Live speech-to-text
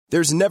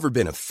There's never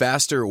been a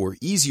faster or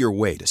easier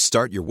way to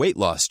start your weight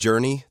loss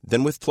journey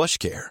than with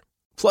PlushCare.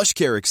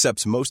 PlushCare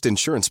accepts most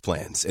insurance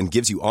plans and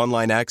gives you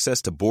online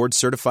access to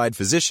board-certified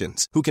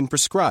physicians who can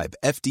prescribe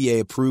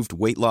FDA-approved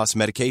weight loss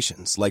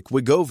medications like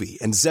Wegovy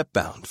and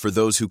Zepbound for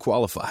those who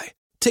qualify.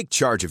 Take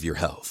charge of your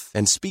health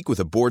and speak with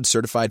a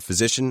board-certified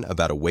physician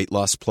about a weight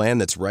loss plan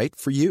that's right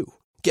for you.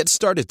 Get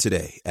started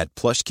today at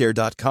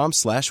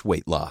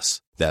plushcare.com/weight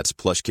loss. That's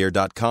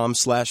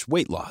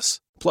plushcare.com/weight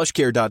loss.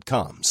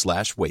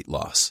 plushcare.com/weight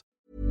loss.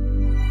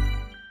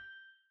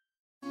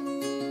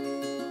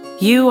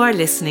 You are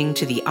listening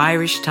to the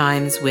Irish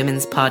Times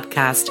Women's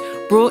Podcast,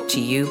 brought to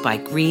you by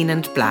Green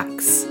and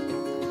Blacks.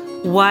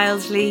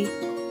 Wildly,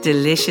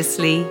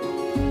 deliciously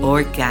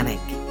organic.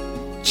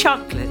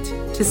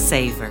 Chocolate to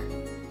savour.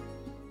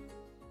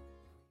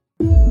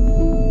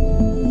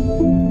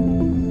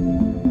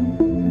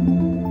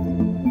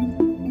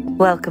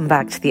 Welcome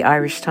back to the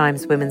Irish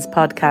Times Women's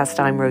Podcast.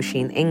 I'm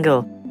Roisin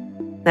Ingle.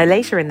 Now,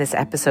 later in this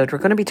episode, we're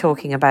going to be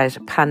talking about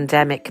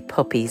pandemic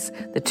puppies,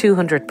 the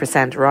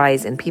 200%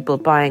 rise in people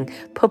buying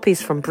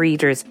puppies from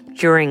breeders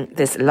during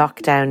this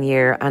lockdown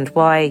year, and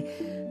why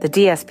the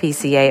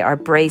DSPCA are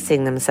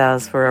bracing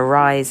themselves for a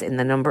rise in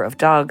the number of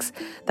dogs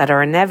that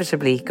are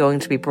inevitably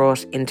going to be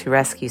brought into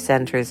rescue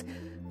centres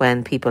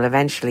when people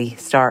eventually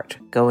start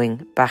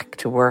going back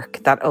to work.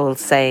 That old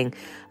saying,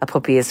 a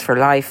puppy is for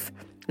life,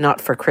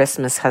 not for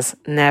Christmas, has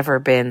never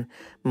been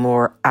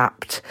more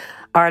apt.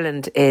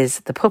 Ireland is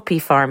the puppy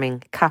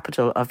farming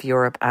capital of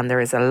Europe, and there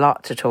is a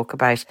lot to talk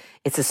about.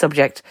 It's a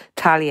subject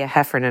Thalia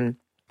Heffernan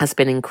has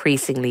been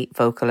increasingly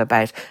vocal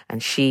about,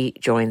 and she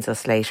joins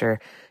us later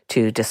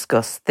to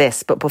discuss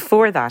this. But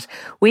before that,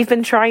 we've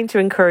been trying to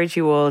encourage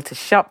you all to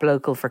shop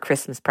local for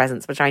Christmas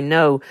presents, which I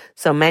know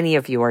so many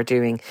of you are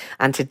doing.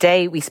 And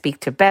today we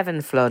speak to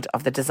Bevan Flood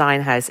of the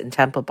Design House in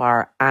Temple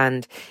Bar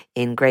and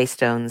in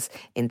Greystones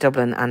in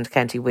Dublin and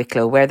County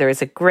Wicklow, where there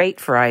is a great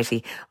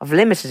variety of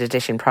limited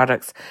edition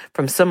products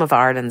from some of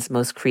Ireland's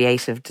most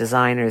creative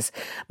designers.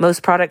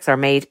 Most products are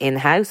made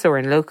in-house or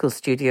in local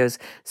studios,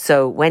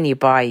 so when you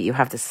buy, you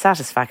have the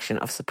satisfaction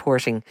of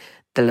supporting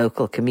the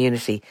local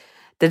community.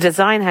 The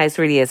Design House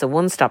really is a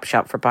one-stop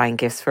shop for buying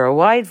gifts for a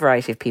wide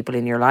variety of people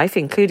in your life,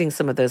 including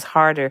some of those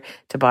harder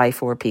to buy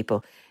for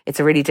people. It's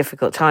a really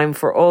difficult time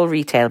for all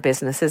retail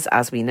businesses,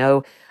 as we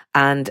know,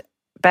 and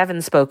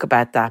Bevan spoke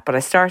about that, but I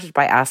started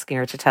by asking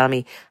her to tell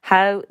me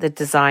how the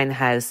Design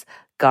House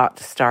got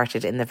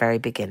started in the very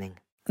beginning.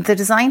 The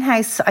Design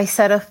House I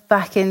set up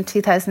back in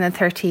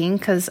 2013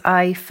 because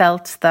I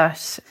felt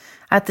that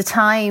at the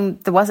time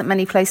there wasn't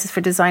many places for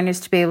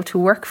designers to be able to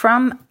work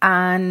from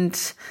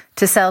and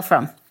to sell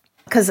from.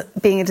 Because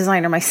being a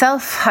designer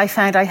myself, I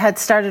found I had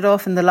started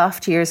off in the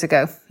loft years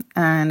ago,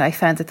 and I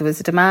found that there was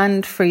a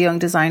demand for young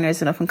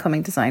designers and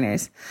up-and-coming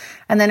designers,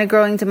 and then a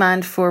growing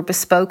demand for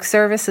bespoke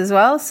service as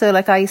well. So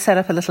like I set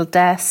up a little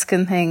desk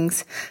and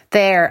things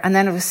there, and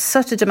then it was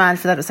such a demand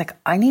for that. It was like,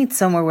 I need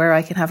somewhere where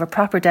I can have a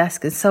proper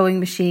desk and sewing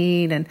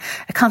machine and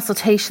a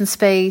consultation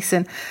space,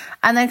 and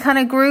then kind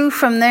of grew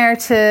from there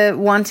to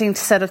wanting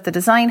to set up the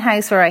Design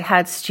House, where I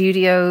had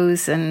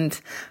studios and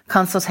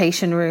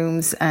consultation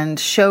rooms and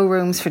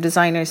showrooms for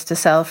designers to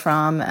sell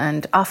from,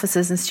 and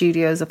offices and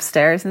studios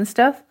upstairs and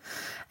stuff.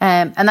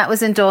 And that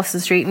was in Dawson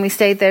Street, and we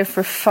stayed there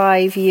for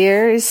 5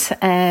 years.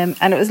 And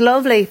it was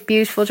lovely,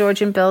 beautiful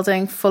Georgian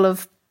building, full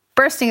of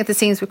bursting at the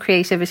seams with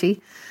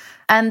creativity.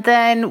 And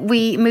then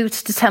we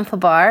moved to Temple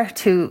Bar,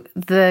 to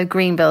the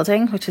Green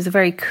Building, which is a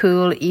very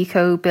cool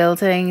eco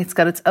building. It's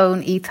got its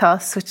own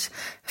ethos, which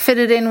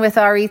fitted in with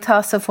our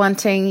ethos of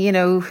wanting, you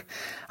know,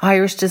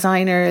 Irish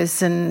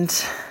designers and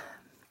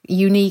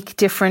unique,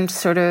 different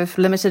sort of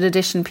limited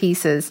edition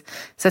pieces.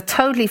 So it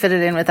totally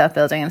fitted in with that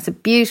building. And it's a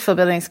beautiful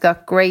building. It's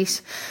got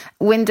great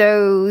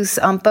windows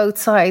on both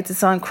sides.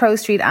 It's on Crow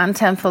Street and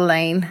Temple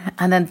Lane.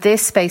 And then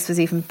this space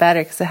was even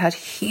better because it had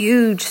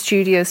huge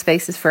studio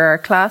spaces for our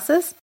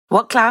classes.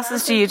 What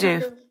classes do you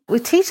do? We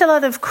teach a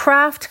lot of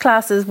craft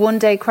classes,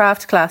 one-day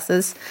craft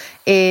classes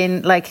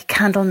in like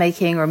candle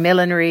making or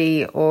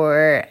millinery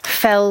or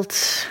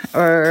felt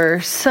or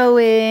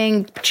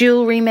sewing,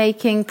 jewellery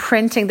making,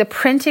 printing. The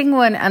printing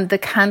one and the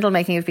candle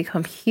making have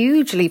become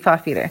hugely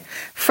popular.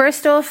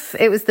 First off,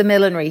 it was the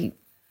millinery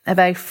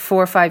about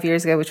 4 or 5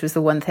 years ago, which was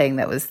the one thing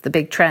that was the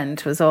big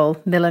trend, was all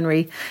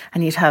millinery.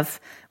 And we'd have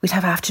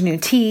afternoon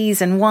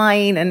teas and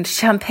wine and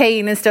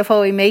champagne and stuff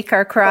while we make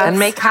our crafts. And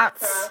make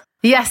hats.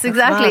 Yes,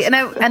 exactly.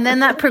 And then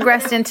that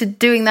progressed into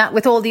doing that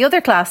with all the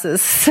other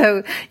classes.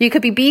 So you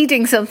could be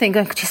beading something,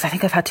 going, geez, I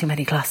think I've had too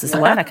many classes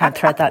of wine. I can't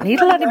thread that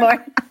needle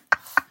anymore.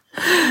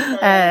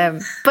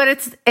 But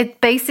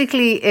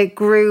it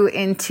grew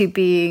into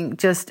being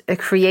just a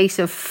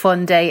creative,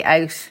 fun day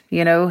out,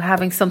 you know,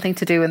 having something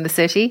to do in the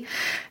city.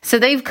 So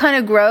they've kind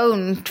of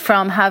grown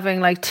from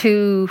having like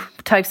 2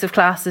 types of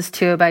classes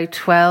to about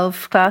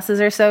 12 classes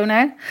or so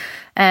now.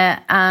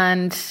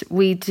 And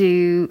we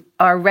do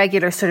our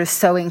regular sort of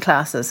sewing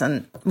classes.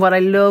 And what I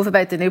love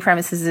about the new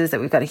premises is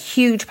that we've got a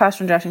huge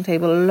pattern drafting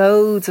table,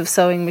 loads of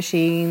sewing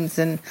machines,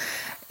 and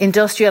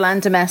industrial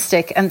and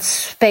domestic, and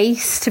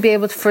space to be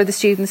able for the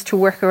students to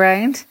work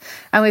around.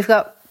 And we've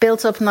got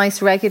built up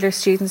nice regular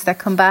students that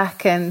come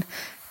back and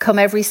come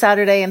every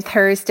Saturday and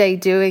Thursday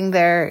doing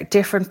their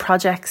different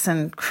projects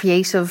and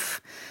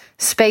creative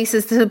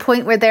spaces, to the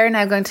point where they're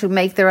now going to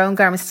make their own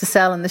garments to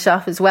sell in the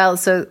shop as well.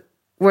 So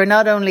we're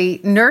not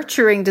only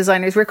nurturing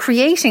designers, we're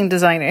creating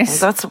designers.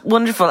 That's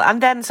wonderful.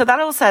 And then, so that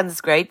all sounds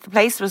great. The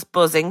place was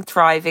buzzing,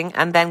 thriving,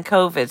 and then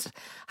COVID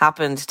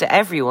happened to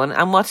everyone.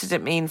 And what did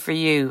it mean for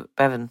you,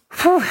 Bevan?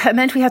 It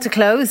meant we had to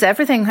close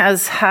everything,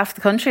 as half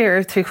the country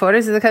or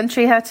 3/4 of the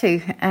country had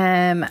to.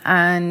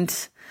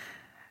 And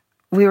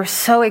we were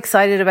so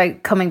excited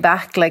about coming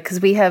back, because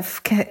we have,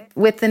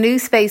 with the new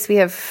space we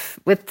have,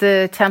 with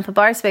the Temple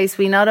Bar space,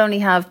 we not only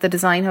have the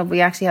design hub,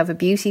 we actually have a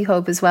beauty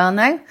hub as well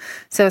now.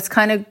 So it's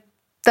kind of,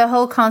 the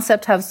whole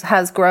concept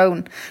has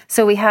grown.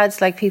 So we had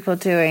people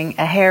doing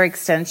hair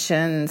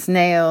extensions,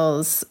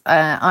 nails,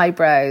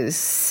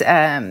 eyebrows,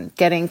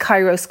 getting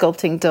chiro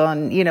sculpting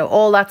done,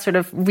 all that sort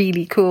of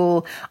really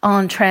cool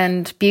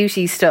on-trend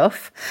beauty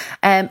stuff.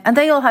 And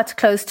they all had to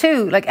close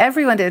too,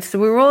 everyone did. So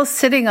we were all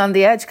sitting on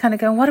the edge kind of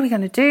going, what are we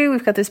going to do?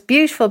 We've got this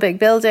beautiful big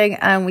building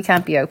and we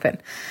can't be open.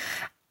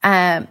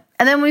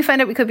 And then when we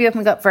found out we could be open,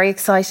 we got very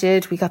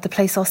excited. We got the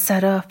place all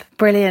set up.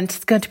 Brilliant.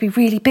 It's going to be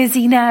really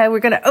busy now.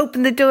 We're going to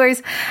open the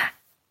doors.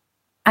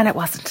 And it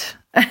wasn't.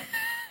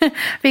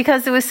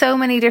 Because there was so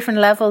many different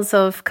levels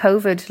of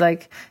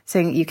COVID,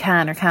 saying you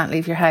can or can't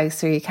leave your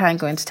house, or you can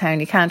go into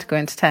town, you can't go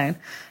into town.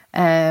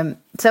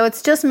 So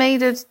it's just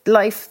made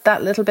life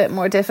that little bit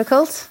more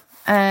difficult.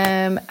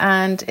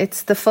 And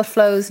it's the foot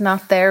flow's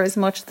not there as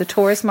much. The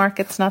tourist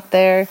market's not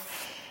there.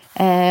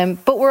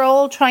 But we're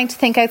all trying to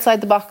think outside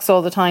the box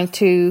all the time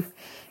to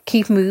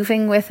keep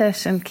moving with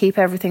it and keep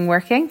everything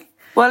working.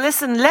 Well,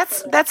 listen,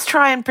 let's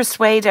try and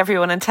persuade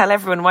everyone and tell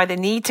everyone why they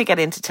need to get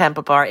into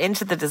Temple Bar,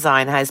 into the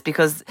design house,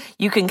 because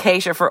you can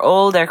cater for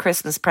all their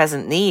Christmas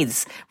present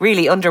needs,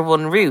 really under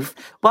one roof.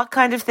 What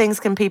kind of things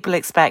can people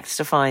expect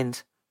to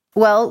find?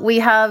 Well, we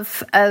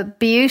have a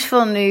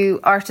beautiful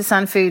new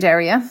artisan food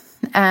area.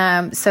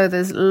 So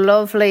there's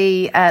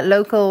lovely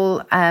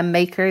local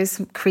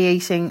makers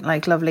creating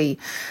lovely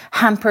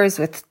hampers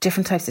with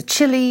different types of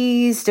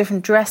chilies,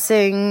 different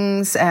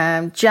dressings,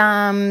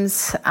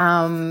 jams,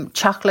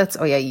 chocolates.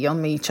 Oh yeah,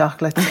 yummy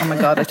chocolates. Oh my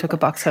God, I took a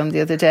box home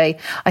the other day.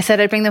 I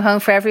said I'd bring them home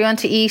for everyone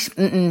to eat.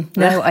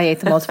 No, I ate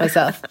them all to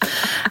myself.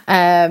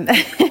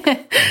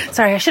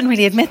 Sorry, I shouldn't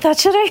really admit that,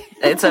 should I?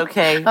 It's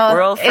okay.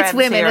 We're all friends. It's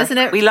women, here. Isn't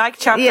it? We like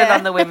chocolate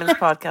on the women's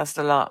podcast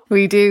a lot.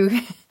 We do.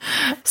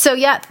 So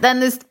then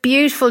there's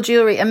beautiful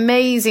jewellery,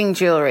 amazing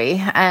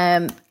jewellery,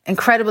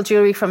 incredible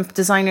jewellery from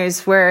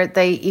designers where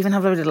they even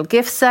have little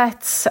gift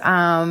sets.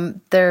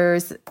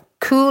 There's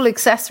cool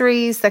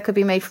accessories that could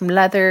be made from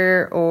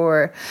leather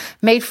or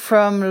made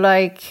from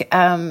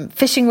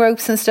fishing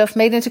ropes and stuff,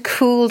 made into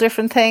cool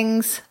different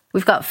things.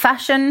 We've got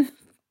fashion,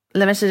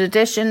 limited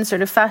edition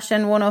sort of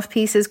fashion one-off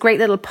pieces, great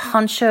little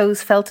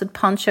ponchos, felted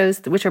ponchos,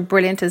 which are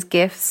brilliant as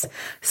gifts,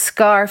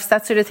 scarves,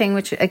 that sort of thing,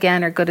 which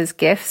again are good as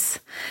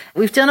gifts.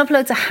 We've done up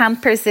loads of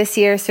hampers this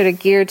year, sort of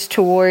geared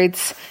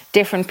towards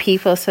different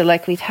people. So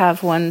we'd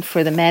have one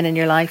for the men in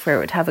your life where it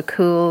would have a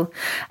cool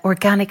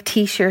organic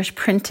t-shirt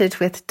printed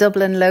with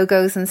Dublin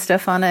logos and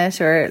stuff on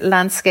it, or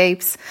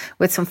landscapes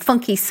with some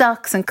funky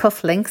socks and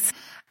cufflinks.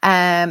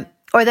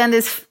 Or then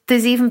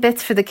there's even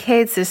bits for the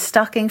kids. There's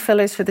stocking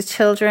fillers for the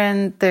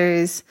children.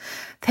 There's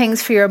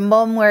things for your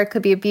mum where it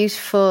could be a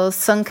beautiful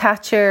sun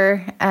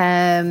catcher.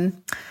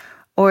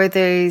 Or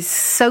there's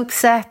soap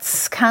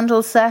sets,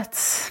 candle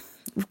sets.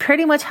 We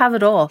pretty much have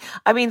it all.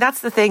 I mean,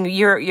 that's the thing.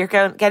 You're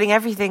getting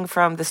everything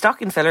from the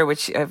stocking filler,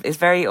 which is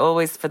very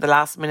always for the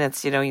last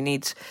minutes. You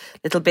need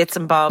little bits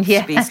and bobs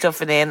to be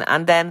stuffing in.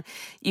 And then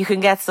you can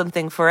get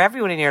something for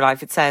everyone in your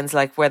life. It sounds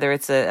like, whether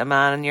it's a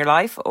man in your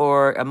life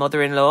or a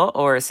mother-in-law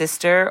or a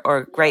sister or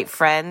a great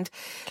friend.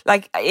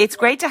 It's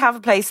great to have a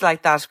place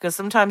like that, because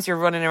sometimes you're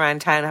running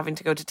around town having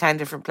to go to 10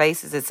 different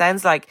places. It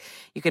sounds like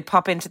you could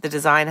pop into the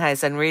design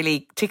house and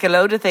really tick a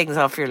load of things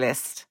off your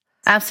list.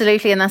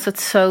 Absolutely, and that's what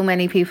so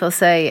many people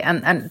say,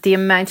 and the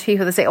amount of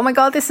people that say, oh my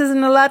God, this is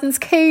an Aladdin's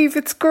cave,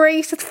 it's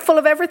great, it's full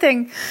of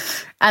everything.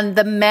 And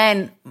the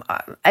men,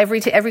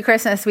 every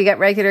Christmas we get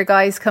regular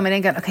guys coming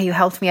in going, okay, you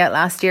helped me out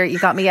last year, you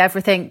got me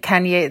everything,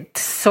 can you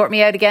sort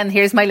me out again?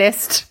 Here's my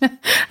list.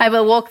 I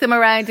will walk them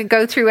around and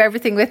go through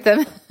everything with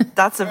them.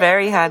 That's a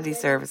very handy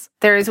service.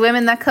 There's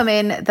women that come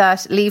in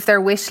that leave their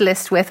wish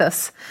list with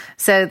us,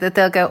 so that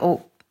they'll go,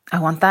 oh, I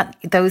want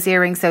those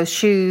earrings, those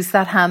shoes,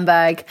 that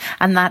handbag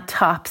and that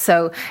top.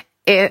 So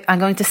I'm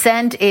going to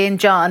send in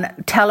John,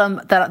 tell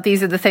him that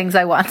these are the things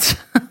I want.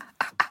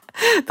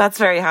 That's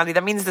very handy.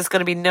 That means there's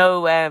going to be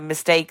no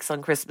mistakes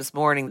on Christmas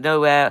morning,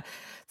 no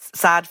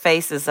sad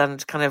faces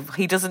and kind of,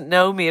 he doesn't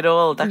know me at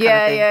all, that kind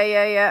of thing.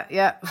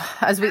 Yeah.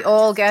 As we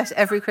all get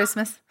every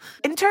Christmas.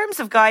 In terms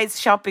of guys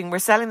shopping, we're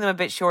selling them a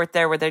bit short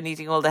there where they're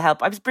needing all the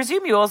help. I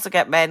presume you also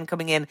get men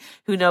coming in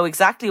who know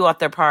exactly what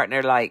their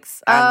partner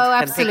likes. And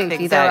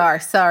absolutely. There are.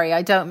 Sorry,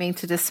 I don't mean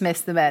to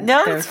dismiss the men.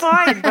 No, it's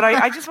fine. But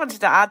I just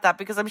wanted to add that,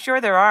 because I'm sure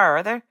there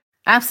are there?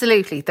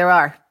 Absolutely, there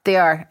are. They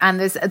are. And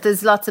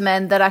there's lots of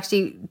men that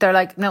actually, they're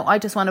like, no, I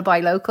just want to buy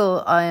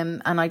local,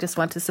 and I just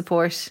want to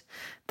support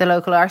the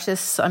local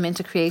artists. I'm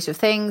into creative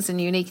things and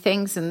unique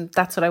things, and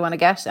that's what I want to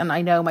get. And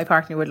I know my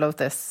partner would love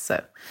this.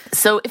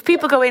 So if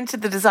people go into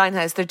the design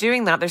house, they're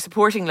doing that. They're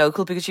supporting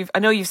local, because I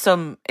know you've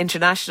some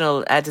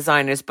international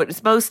designers, but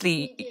it's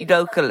mostly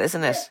local,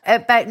 isn't it?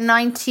 About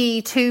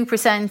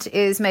 92%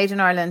 is made in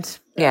Ireland.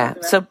 Yeah.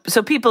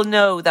 So people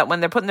know that when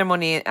they're putting their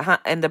money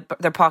in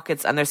their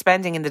pockets and they're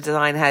spending in the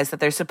design house, that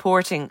they're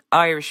supporting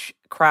Irish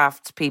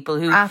craft people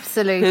who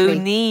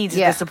need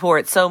the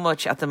support so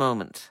much at the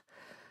moment.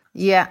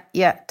 Yeah,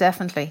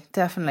 definitely.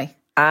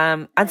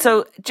 And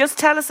so just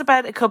tell us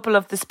about a couple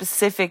of the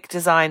specific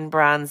design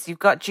brands. You've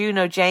got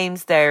Juno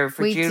James there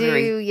for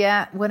jewellery. We do,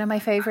 yeah. One of my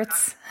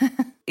favourites.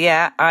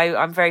 Yeah,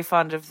 I'm very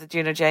fond of the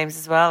Juno James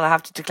as well. I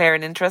have to declare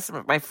an interest.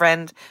 My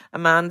friend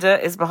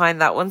Amanda is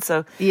behind that one.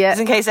 So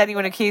just in case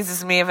anyone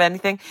accuses me of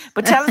anything.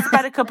 But tell us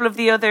about a couple of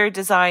the other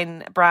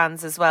design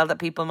brands as well that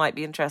people might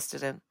be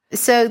interested in.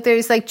 So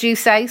there's like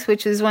Juice Out,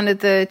 which is one of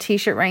the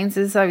t-shirt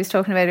ranges I was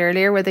talking about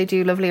earlier, where they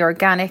do lovely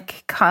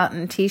organic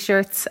cotton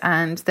t-shirts,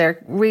 and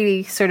they're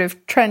really sort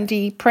of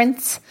trendy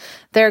prints.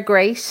 They're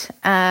great.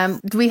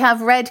 We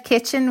have Red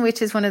Kitchen,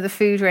 which is one of the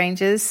food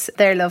ranges.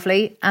 They're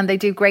lovely, and they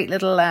do great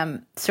little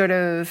sort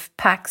of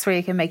packs where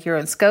you can make your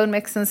own scone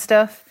mix and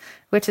stuff,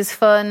 which is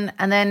fun.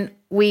 And then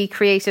we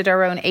created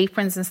our own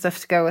aprons and stuff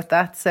to go with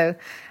that. So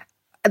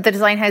the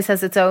design house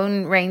has its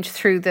own range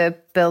through the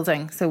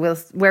building. So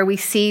where we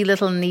see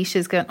little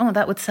niches going, oh,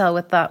 that would sell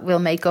with that, we'll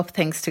make up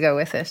things to go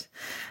with it.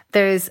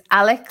 There's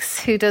Alex,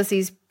 who does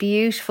these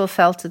beautiful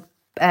felted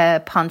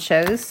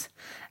ponchos.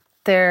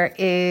 There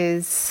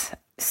is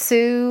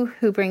Sue,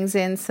 who brings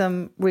in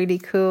some really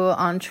cool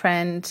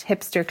on-trend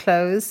hipster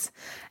clothes.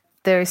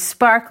 There's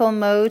Sparkle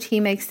Mode. He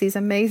makes these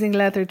amazing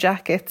leather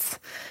jackets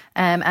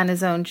and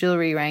his own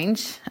jewellery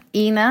range.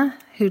 Ina,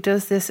 who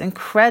does this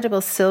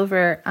incredible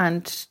silver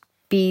and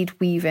bead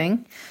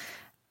weaving.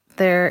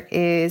 There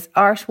is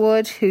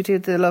Artwood, who do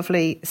the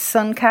lovely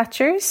sun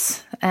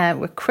catchers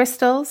with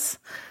crystals.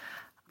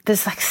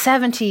 There's like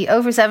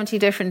over 70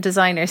 different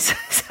designers.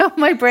 So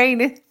my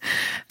brain,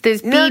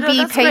 there's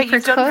BB Paper great.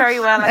 You've Cut. done very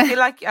well. I feel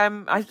like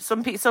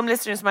some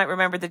listeners might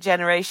remember the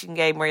generation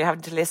game where you're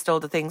having to list all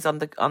the things on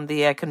the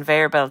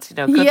conveyor belt.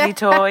 Cuddly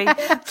toy.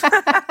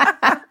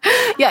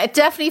 Yeah, it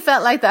definitely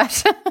felt like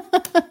that.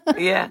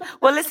 Yeah.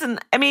 Well, listen,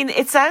 I mean,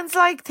 it sounds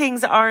like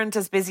things aren't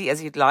as busy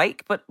as you'd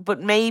like, but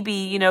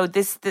maybe,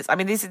 this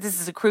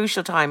is a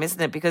crucial time,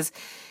 isn't it? Because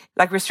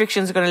like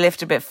restrictions are going to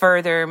lift a bit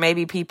further.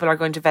 Maybe people are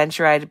going to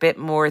venture out a bit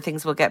more.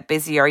 Things will get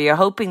busier. Are you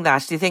hoping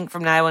that? Do you think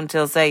from now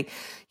until, say,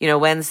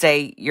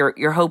 Wednesday,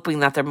 you're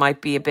hoping that there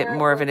might be a bit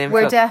more of an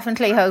influx? We're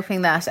definitely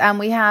hoping that. And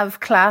we have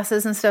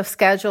classes and stuff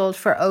scheduled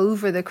for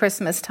over the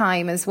Christmas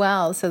time as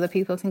well, so that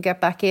people can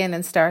get back in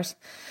and start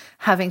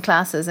having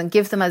classes and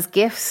give them as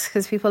gifts,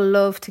 because people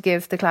love to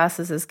give the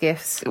classes as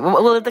gifts.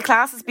 Will the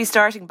classes be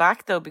starting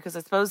back though? Because I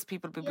suppose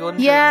people will be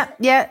wondering.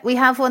 Yeah, we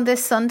have one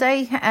this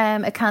Sunday,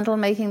 a candle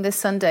making this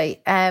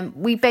Sunday.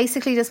 We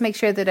basically just make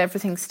sure that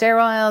everything's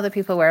sterile, that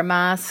people wear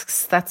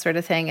masks, that sort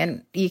of thing,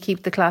 and you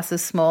keep the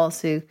classes small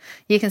so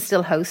you can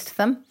still host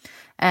them.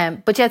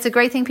 But yeah, it's a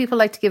great thing people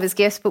like to give as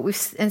gifts, but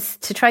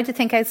to try to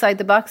think outside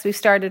the box, we've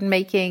started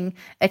making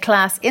a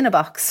class in a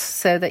box,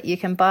 so that you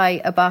can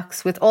buy a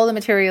box with all the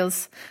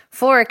materials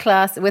for a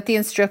class, with the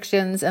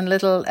instructions and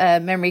little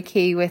memory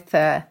key with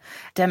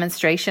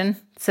demonstration,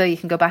 so you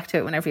can go back to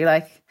it whenever you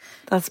like.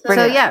 That's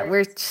brilliant. So yeah,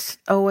 we're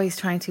always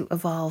trying to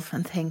evolve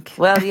and think.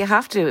 Well, you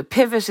have to.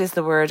 Pivot is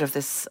the word of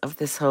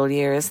this whole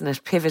year, isn't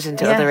it? Pivot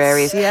into other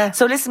areas. Yeah.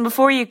 So listen,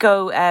 before you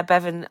go,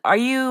 Bevan, are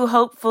you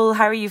hopeful?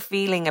 How are you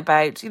feeling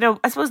about,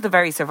 I suppose the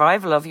very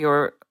survival of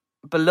your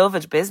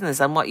beloved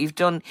business and what you've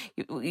done,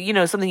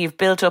 something you've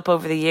built up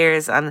over the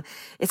years, and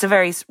it's a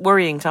very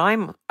worrying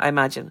time, I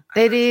imagine.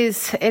 It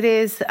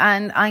is.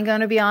 And I'm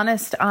going to be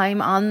honest,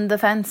 I'm on the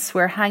fence.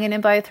 We're hanging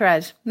in by a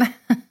thread.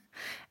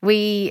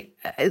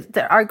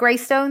 Our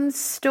Greystones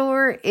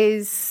store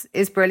is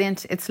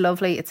brilliant. It's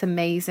lovely. It's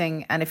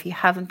amazing. And if you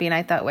haven't been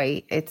out that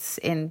way, it's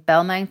in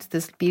Belmount.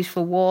 There's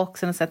beautiful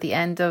walks, and it's at the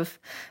end of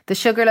the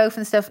Sugarloaf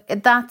and stuff.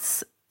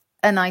 That's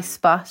a nice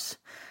spot.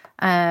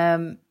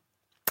 Temple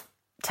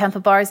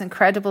Bar is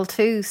incredible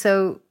too.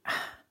 So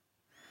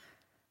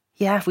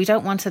yeah, we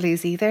don't want to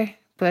lose either.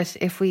 But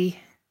if we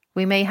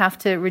may have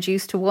to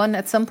reduce to one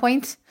at some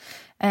point.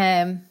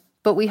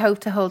 But we hope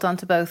to hold on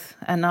to both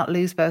and not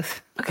lose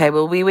both. Okay,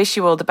 well, we wish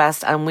you all the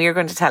best, and we're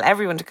going to tell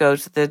everyone to go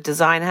to the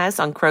Design House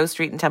on Crow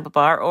Street in Temple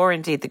Bar, or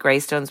indeed the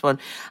Greystones one.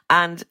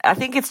 And I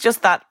think it's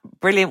just that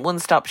brilliant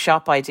one-stop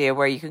shop idea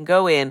where you can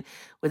go in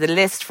with a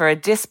list for a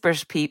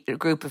disparate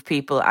group of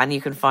people, and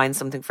you can find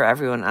something for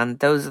everyone. And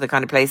those are the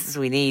kind of places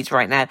we need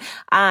right now.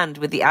 And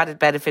with the added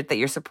benefit that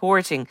you're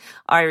supporting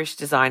Irish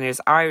designers,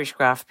 Irish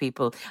craft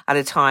people at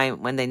a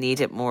time when they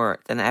need it more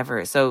than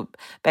ever. So,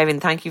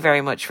 Bevan, thank you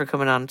very much for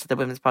coming on to the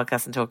Women's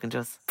Podcast and talking to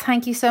us.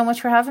 Thank you so much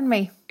for having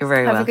me. You're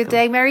very welcome. Have a good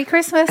day. Merry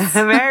Christmas.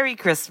 Merry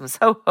Christmas.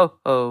 Ho, ho,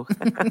 ho.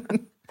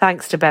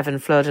 thanks to Bevan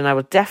Flood, and I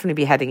will definitely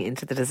be heading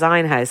into the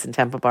Design House in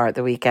Temple Bar at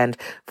the weekend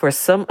for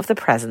some of the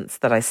presents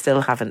that I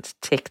still haven't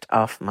ticked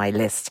off my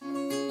list.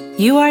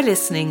 You are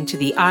listening to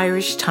the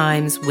Irish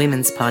Times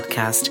Women's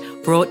Podcast,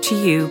 brought to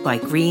you by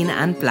Green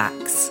and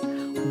Blacks.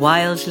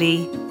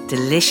 Wildly,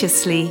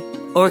 deliciously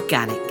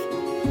organic.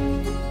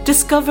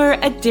 Discover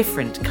a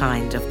different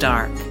kind of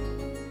dark.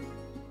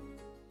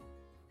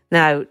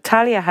 Now,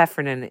 Thalia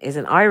Heffernan is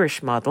an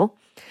Irish model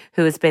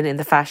who has been in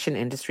the fashion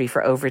industry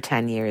for over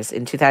 10 years.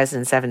 In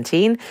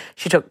 2017,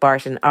 she took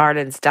part in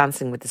Ireland's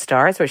Dancing with the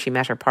Stars, where she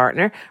met her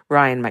partner,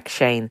 Ryan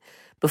McShane.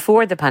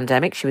 Before the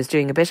pandemic, she was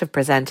doing a bit of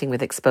presenting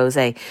with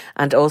Expose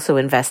and also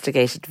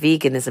investigated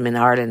veganism in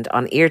Ireland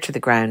on Ear to the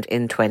Ground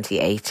in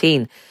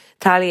 2018.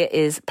 Thalia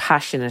is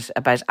passionate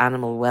about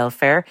animal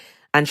welfare,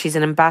 and she's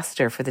an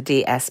ambassador for the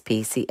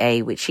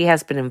DSPCA, which she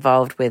has been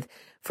involved with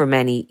for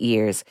many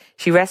years.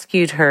 She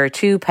rescued her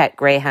 2 pet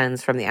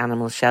greyhounds from the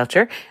animal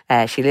shelter.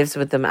 She lives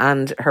with them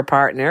and her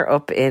partner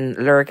up in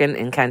Lurgan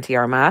in County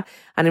Armagh.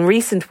 And in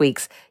recent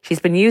weeks,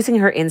 she's been using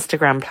her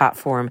Instagram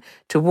platform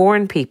to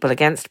warn people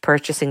against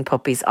purchasing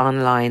puppies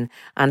online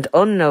and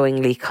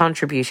unknowingly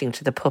contributing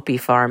to the puppy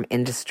farm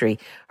industry.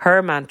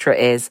 Her mantra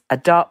is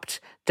adopt,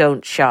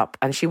 don't shop,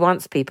 and she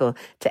wants people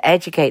to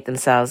educate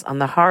themselves on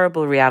the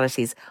horrible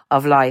realities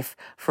of life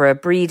for a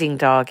breeding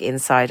dog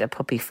inside a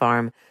puppy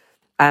farm.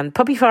 And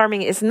puppy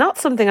farming is not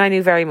something I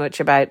knew very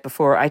much about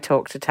before I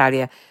talked to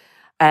Thalia,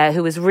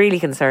 who was really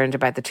concerned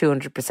about the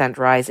 200%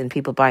 rise in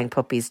people buying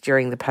puppies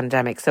during the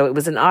pandemic. So it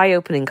was an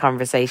eye-opening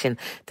conversation,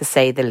 to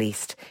say the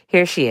least.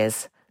 Here she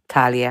is,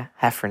 Thalia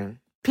Heffernan.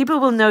 People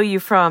will know you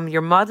from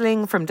your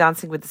modelling, from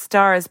Dancing with the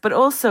Stars, but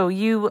also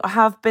you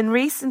have been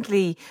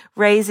recently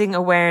raising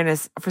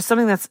awareness for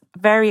something that's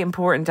very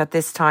important at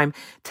this time.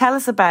 Tell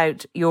us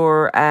about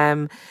your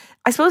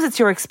I suppose it's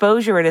your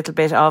exposure a little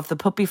bit of the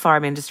puppy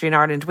farm industry in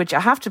Ireland, which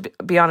I have to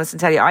be honest and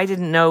tell you, I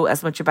didn't know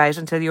as much about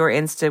until your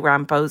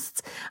Instagram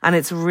posts, and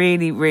it's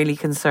really, really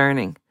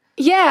concerning.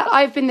 Yeah,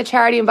 I've been the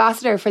charity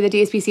ambassador for the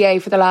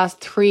DSPCA for the last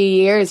 3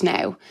 years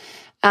now,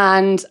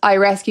 and I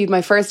rescued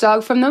my first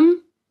dog from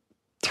them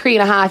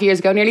 3.5 years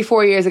ago, nearly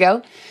 4 years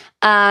ago,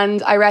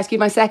 and I rescued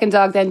my second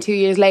dog then 2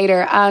 years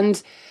later. And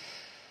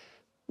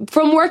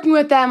from working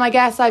with them, I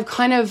guess I've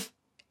kind of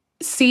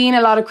seen a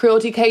lot of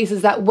cruelty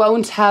cases that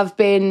won't have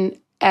been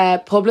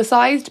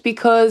publicised,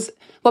 because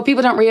what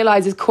people don't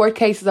realise is court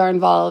cases are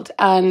involved,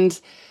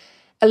 and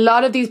a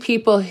lot of these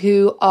people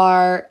who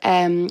are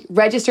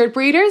registered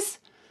breeders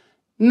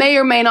may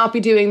or may not be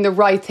doing the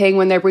right thing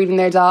when they're breeding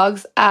their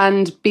dogs,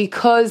 and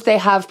because they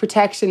have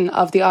protection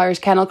of the Irish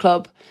Kennel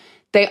Club,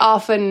 they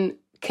often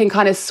can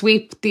kind of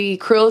sweep the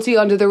cruelty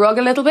under the rug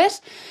a little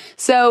bit.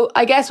 So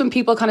I guess when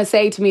people kind of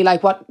say to me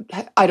like, "What,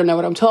 I don't know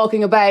what I'm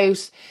talking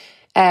about,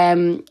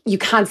 you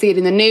can't see it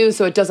in the news,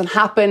 so it doesn't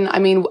happen." I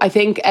mean, I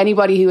think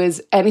anybody who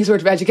has any sort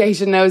of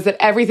education knows that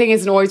everything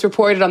isn't always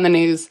reported on the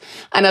news,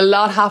 and a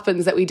lot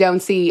happens that we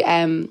don't see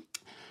in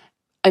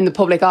the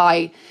public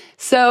eye.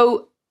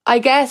 So I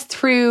guess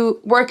through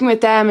working with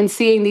them and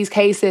seeing these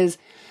cases,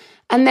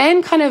 and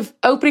then kind of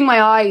opening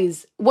my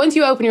eyes, once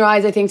you open your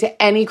eyes, I think,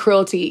 to any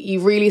cruelty,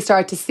 you really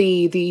start to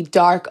see the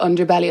dark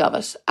underbelly of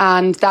it.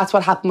 And that's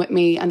what happened with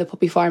me and the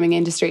puppy farming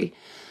industry.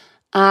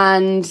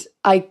 And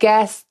I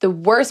guess the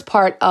worst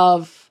part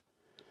of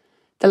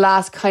the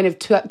last kind of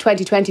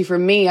 2020 for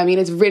me, I mean,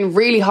 it's been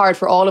really hard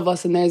for all of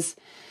us, and there's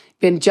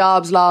been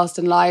jobs lost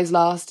and lives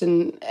lost,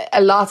 and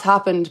a lot's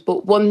happened.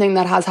 But one thing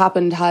that has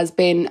happened has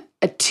been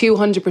a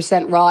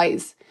 200%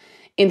 rise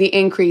in the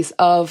increase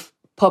of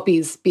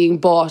puppies being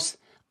bought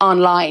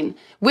online,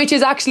 which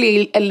is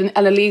actually an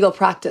illegal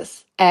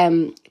practice.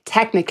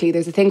 Technically,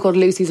 there's a thing called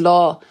Lucy's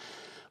Law,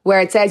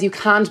 where it says you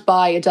can't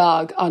buy a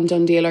dog on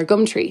Dundee or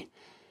Gumtree.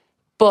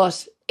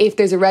 But if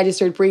there's a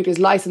registered breeder's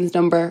license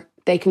number,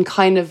 they can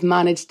kind of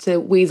manage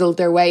to weasel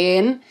their way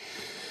in.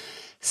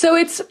 So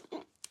it's,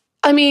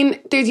 I mean,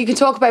 you can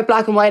talk about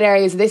black and white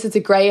areas. This is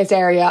the greyest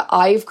area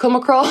I've come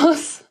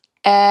across,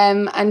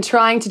 and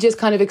trying to just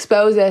kind of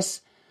expose it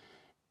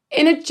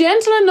in a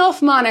gentle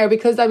enough manner,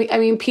 because I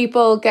mean,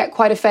 people get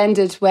quite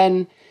offended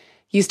when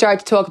you start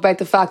to talk about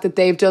the fact that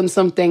they've done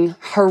something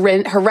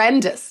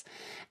horrendous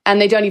and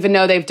they don't even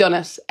know they've done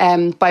it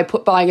by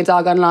buying a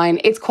dog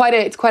online. It's quite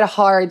a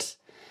hard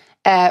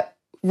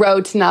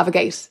road to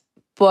navigate,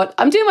 but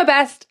I'm doing my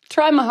best,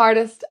 trying my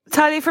hardest.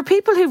 Thalia, for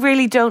people who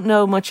really don't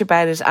know much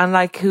about it, and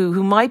like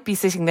who might be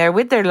sitting there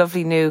with their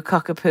lovely new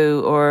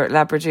cockapoo or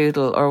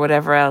labradoodle or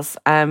whatever else,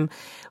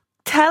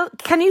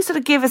 can you sort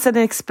of give us an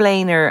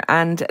explainer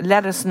and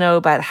let us know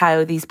about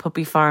how these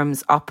puppy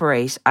farms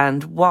operate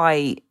and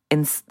why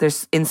in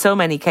so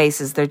many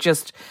cases they're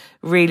just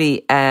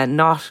really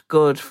not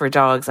good for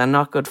dogs and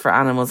not good for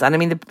animals? And I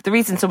mean, the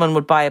reason someone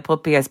would buy a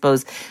puppy, I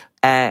suppose,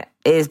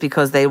 is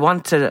because they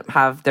want to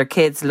have their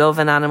kids love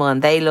an animal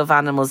and they love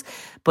animals.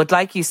 But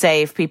like you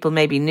say, if people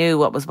maybe knew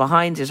what was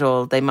behind it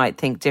all, they might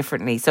think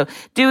differently. So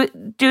do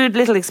a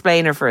little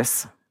explainer for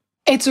us.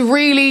 It's a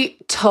really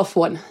tough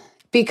one,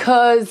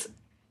 because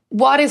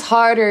what is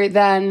harder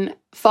than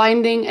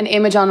finding an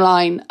image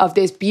online of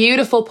this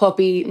beautiful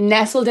puppy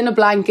nestled in a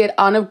blanket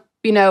on a,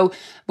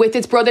 with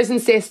its brothers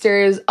and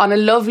sisters on a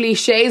lovely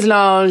chaise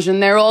lounge,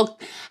 and they're all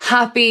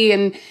happy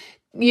and,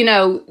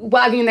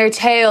 wagging their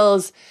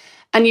tails.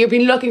 And you've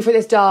been looking for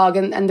this dog,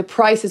 and the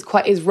price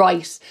is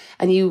right.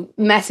 And you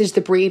message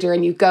the breeder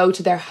and you go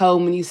to their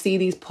home and you see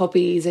these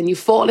puppies and you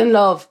fall in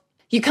love.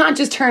 You can't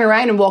just turn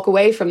around and walk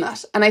away from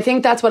that. And I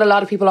think that's what a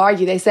lot of people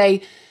argue. They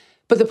say,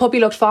 but the puppy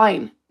looked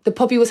fine. The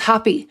puppy was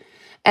happy.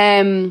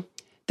 The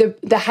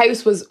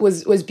house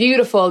was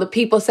beautiful. The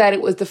people said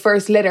it was the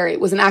first litter. It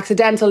was an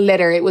accidental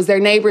litter. It was their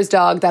neighbour's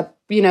dog that,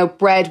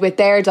 bred with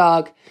their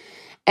dog.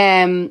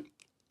 And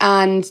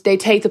they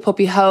take the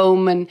puppy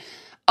home, and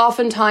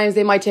oftentimes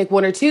they might take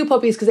one or two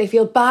puppies because they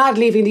feel bad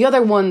leaving the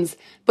other ones.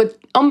 But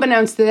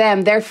unbeknownst to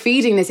them, they're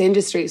feeding this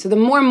industry. So the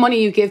more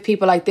money you give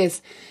people like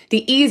this,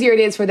 the easier it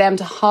is for them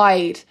to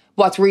hide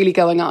what's really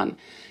going on.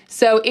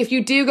 So if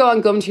you do go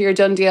on Gumtree or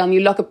Dundee and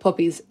you look at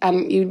puppies,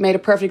 and you made a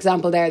perfect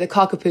example there, the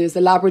cockapoos, the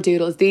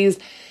labradoodles, these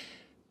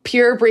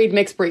pure breed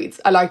mixed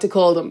breeds, I like to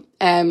call them,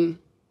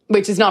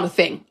 which is not a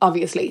thing,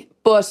 obviously.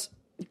 But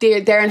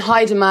they're in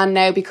high demand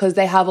now because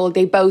they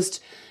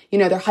boast,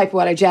 they're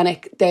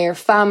hypoallergenic, they're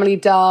family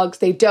dogs,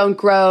 they don't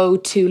grow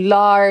too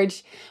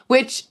large,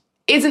 which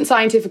isn't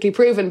scientifically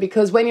proven,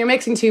 because when you're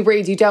mixing two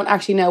breeds, you don't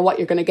actually know what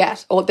you're going to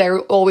get, or they're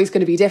always going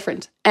to be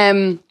different.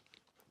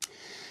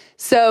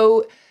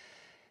 So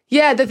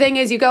yeah, the thing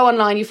is, you go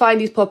online, you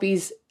find these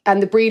puppies, and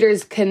the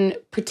breeders can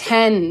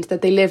pretend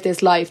that they live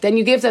this life. Then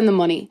you give them the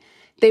money.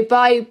 They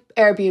buy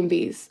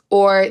Airbnbs,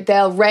 or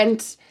they'll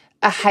rent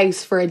a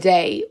house for a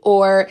day,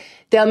 or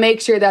they'll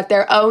make sure that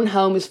their own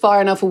home is far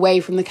enough away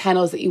from the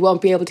kennels that you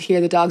won't be able to hear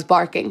the dogs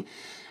barking.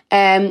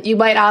 You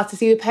might ask to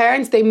see the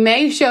parents. They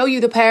may show you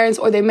the parents,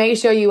 or they may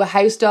show you a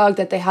house dog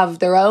that they have of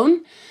their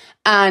own,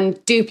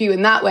 and dupe you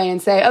in that way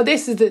and say, oh,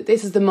 this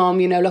is the mum,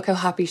 look how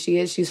happy she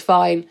is, she's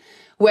fine.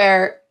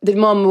 Where the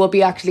mum will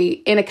be actually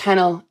in a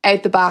kennel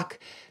out the back.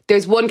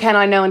 There's one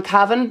kennel I know in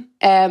Cavan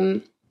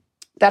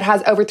that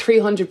has over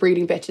 300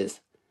 breeding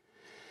bitches.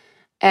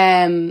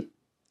 And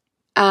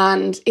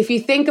if you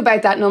think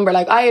about that number,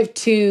 like, I have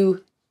 2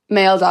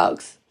 male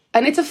dogs,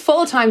 and it's a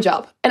full-time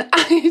job. And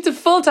it's a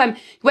full-time,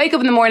 you wake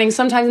up in the morning,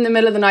 sometimes in the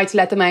middle of the night to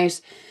let them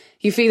out.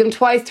 You feed them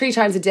 2-3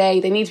 times a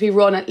day. They need to be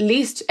run at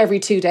least every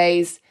 2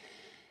 days.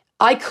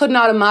 I could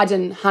not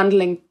imagine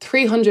handling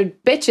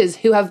 300 bitches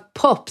who have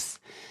pups.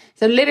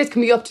 So litters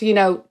can be up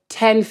to,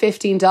 10,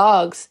 15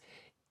 dogs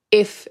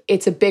if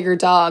it's a bigger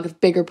dog, a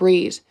bigger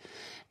breed.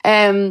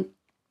 And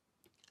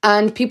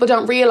people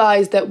don't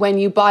realise that when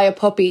you buy a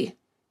puppy,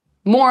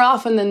 more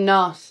often than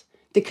not,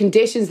 the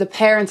conditions the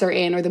parents are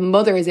in or the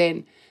mother is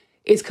in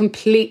is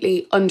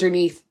completely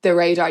underneath the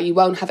radar. You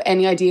won't have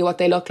any idea what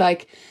they look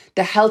like.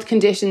 The health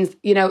conditions,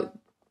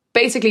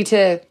 basically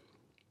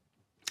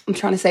I'm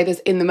trying to say this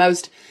in the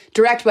most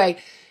direct way.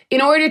 In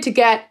order to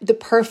get the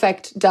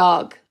perfect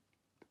dog,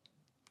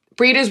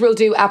 breeders will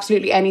do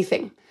absolutely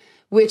anything,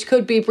 which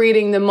could be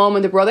breeding the mum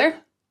and the brother,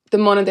 the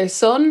mum and their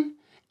son,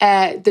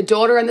 the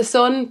daughter and the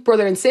son,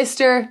 brother and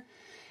sister,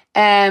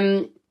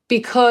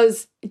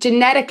 because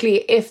genetically,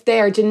 if they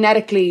are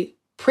genetically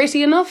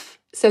pretty enough,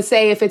 so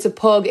say if it's a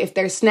pug, if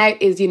their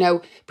snout is,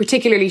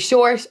 particularly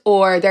short,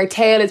 or their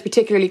tail is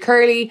particularly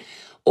curly,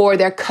 or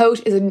their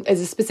coat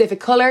is a specific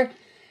colour,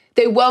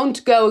 they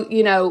won't go,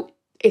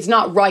 it's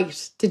not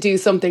right to do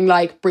something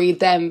like breed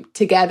them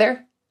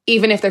together,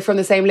 even if they're from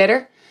the same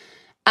litter.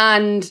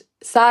 And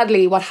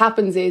sadly, what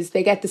happens is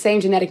they get the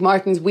same genetic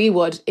markings we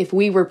would if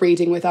we were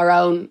breeding with our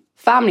own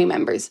family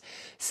members.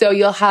 So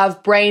you'll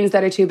have brains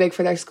that are too big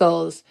for their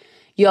skulls.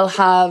 You'll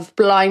have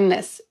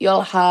blindness.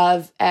 You'll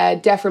have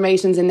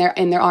deformations in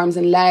their arms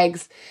and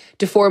legs,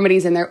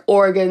 deformities in their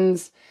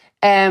organs.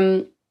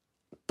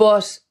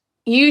 But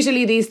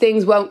usually these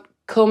things won't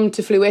come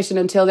to fruition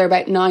until they're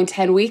about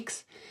 9-10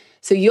 weeks.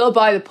 So you'll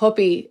buy the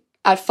puppy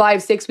at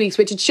 5-6 weeks,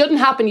 which it shouldn't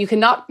happen.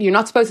 You're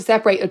not supposed to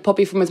separate a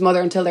puppy from his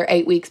mother until they're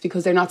 8 weeks,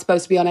 because they're not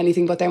supposed to be on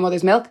anything but their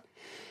mother's milk.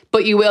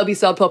 But you will be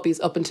sold puppies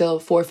up until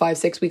 4, 5,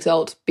 6 weeks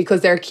old,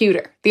 because they're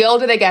cuter. The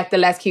older they get, the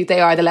less cute they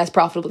are, the less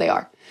profitable they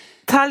are.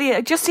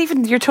 Thalia, just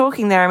even you're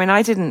talking there,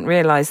 I didn't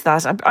realise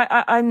that.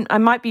 I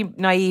might be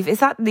naive. Is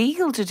that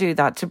legal to do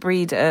that, to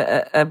breed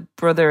a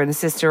brother and a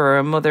sister, or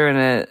a mother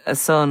and a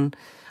son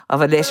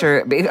of a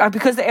litter?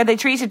 Because are they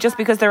treated just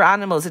because they're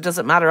animals? It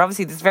doesn't matter.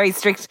 Obviously, there's very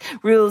strict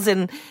rules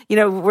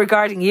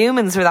regarding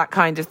humans for that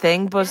kind of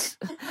thing. But,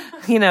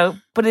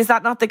 but is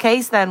that not the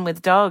case then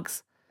with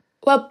dogs?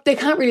 Well, they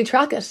can't really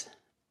track it.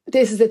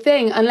 This is the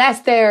thing.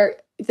 Unless they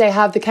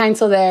have the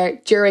counsel there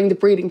during the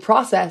breeding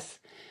process,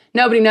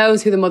 nobody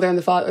knows who the mother and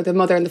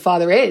the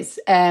father is.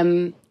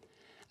 A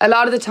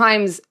lot of the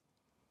times,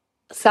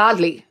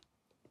 sadly,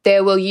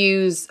 they will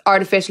use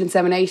artificial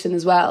insemination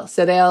as well.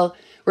 So they'll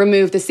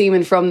remove the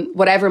semen from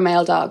whatever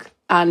male dog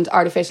and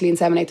artificially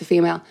inseminate the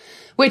female,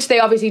 which they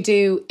obviously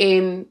do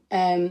in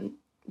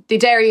the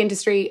dairy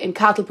industry, in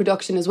cattle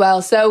production as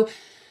well. So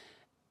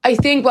I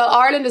think,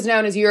 Ireland is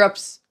known as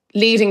Europe's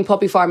leading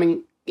puppy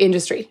farming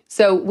industry.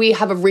 So we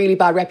have a really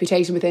bad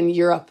reputation within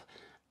Europe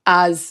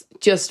as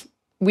just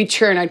we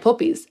churn out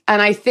puppies.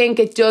 And I think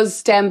it does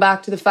stem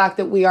back to the fact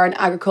that we are an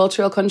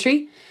agricultural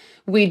country.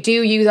 We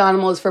do use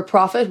animals for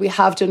profit. We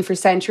have done for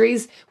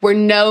centuries. We're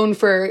known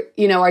for,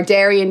 our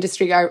dairy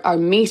industry, our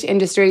meat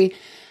industry.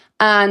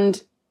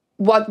 And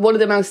one of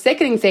the most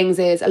sickening things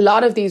is a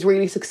lot of these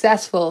really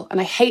successful,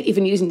 and I hate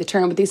even using the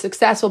term, but these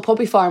successful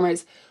puppy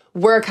farmers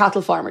were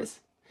cattle farmers.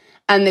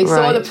 And they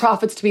saw the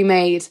profits to be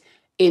made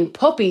in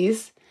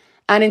puppies.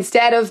 And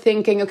instead of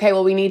thinking, okay,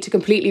 well, we need to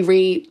completely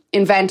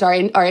reinvent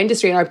our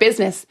industry and our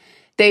business,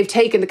 they've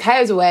taken the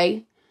cows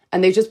away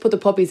and they've just put the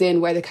puppies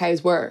in where the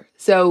cows were.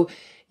 So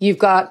you've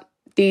got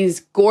these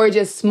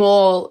gorgeous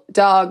small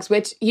dogs,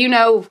 which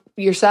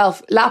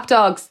yourself, lap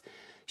dogs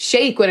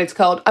shake when it's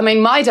cold. I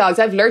mean, my dogs,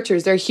 I have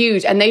lurchers, they're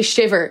huge and they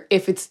shiver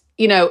if it's,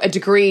 a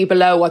degree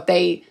below what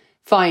they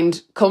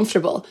find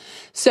comfortable.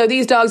 So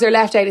these dogs are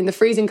left out in the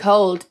freezing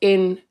cold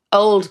in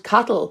old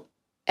cattle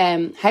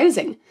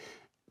housing.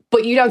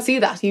 But you don't see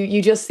that.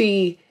 You just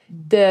see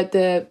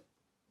the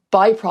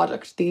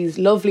byproduct, these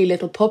lovely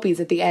little puppies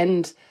at the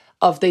end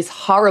of this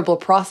horrible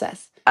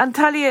process. And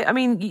Thalia, I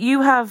mean,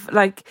 you have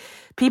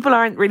people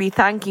aren't really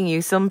thanking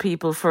you, some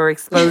people, for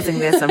exposing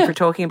this and for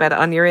talking about it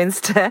on your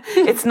Insta.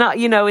 It's not,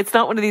 it's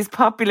not one of these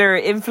popular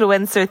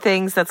influencer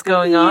things that's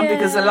going on,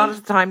 because a lot of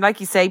the time, like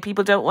you say,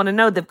 people don't want to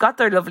know. They've got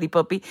their lovely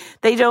puppy.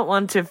 They don't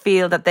want to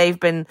feel that they've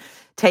been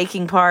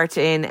taking part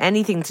in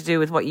anything to do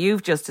with what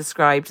you've just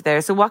described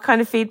there. So what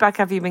kind of feedback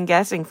have you been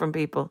getting from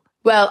people?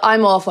 Well,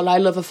 I'm awful. I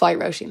love a fight,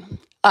 Roisin.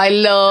 I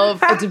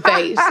love a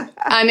debate.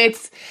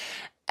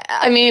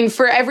 And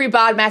for every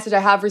bad message I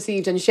have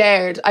received and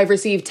shared, I've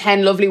received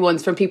 10 lovely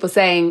ones from people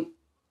saying,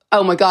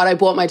 oh my God, I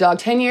bought my dog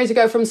 10 years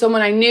ago from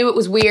someone. I knew it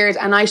was weird.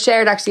 And I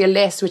shared actually a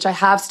list, which I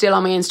have still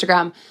on my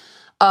Instagram,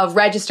 of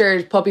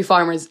registered puppy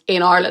farmers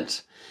in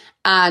Ireland.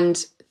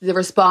 And the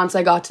response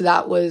I got to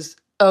that was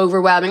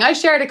overwhelming. I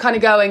shared it kind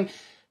of going,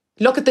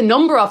 look at the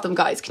number of them,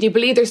 guys. Can you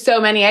believe there's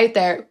so many out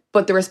there?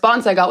 But the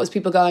response I got was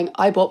people going,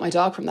 I bought my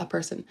dog from that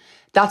person.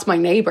 That's my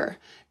neighbour.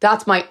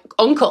 That's my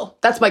uncle.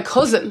 That's my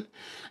cousin.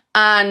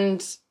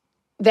 And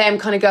them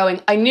kind of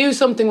going, I knew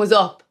something was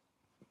up,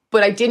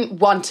 but I didn't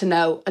want to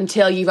know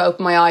until you've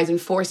opened my eyes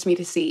and forced me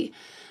to see.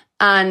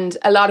 And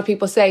a lot of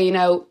people say,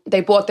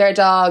 they bought their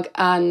dog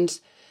and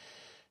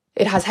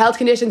it has health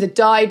conditions. It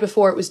died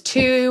before it was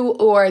 2,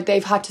 or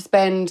they've had to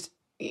spend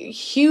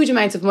huge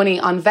amounts of money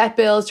on vet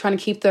bills trying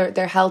to keep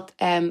their health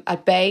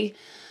at bay.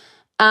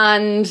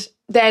 And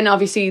then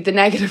obviously the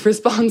negative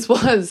response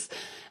was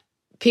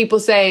people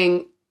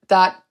saying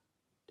that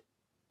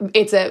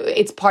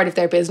it's part of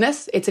their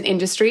business. It's an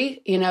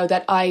industry,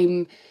 that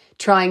I'm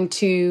trying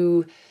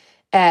to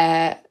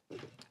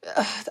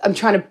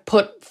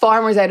put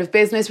farmers out of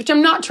business, which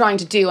I'm not trying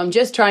to do. I'm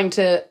just trying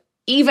to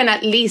even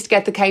at least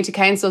get the county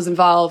councils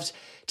involved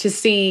to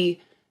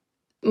see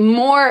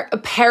more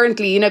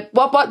apparently,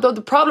 what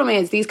the problem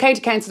is. These county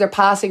councils are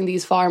passing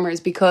these farmers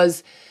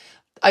because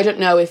I don't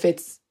know if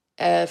it's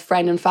a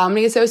friend and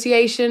family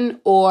association,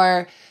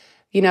 or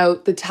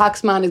the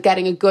tax man is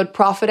getting a good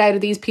profit out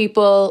of these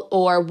people,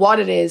 or what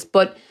it is.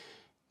 But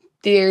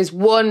there's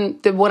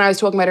the one I was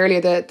talking about earlier,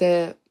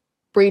 the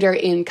breeder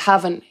in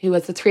Cavan who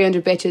has the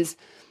 300 bitches.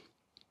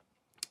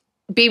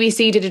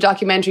 BBC did a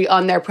documentary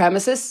on their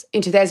premises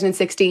in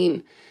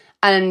 2016,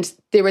 and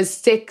there was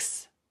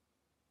 6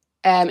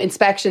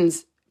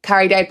 inspections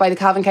carried out by the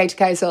Cavan County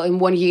Council in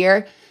 1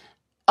 year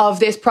of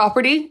this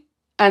property,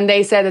 and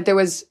they said that there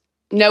was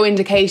no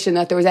indication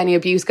that there was any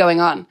abuse going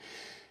on.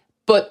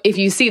 But if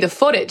you see the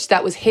footage,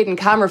 that was hidden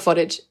camera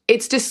footage,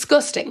 it's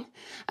disgusting.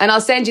 And I'll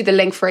send you the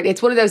link for it.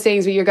 It's one of those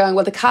things where you're going,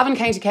 well, the Cavan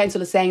County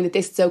Council is saying that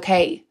this is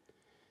okay.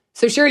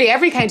 So surely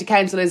every county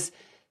council is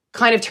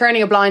kind of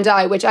turning a blind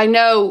eye, which I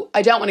know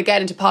I don't want to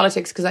get into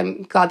politics because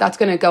that's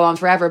going to go on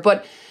forever.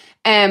 But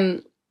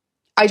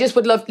I just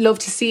would love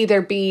to see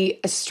there be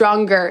a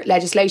stronger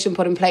legislation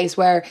put in place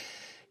where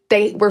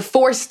they were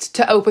forced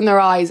to open their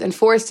eyes and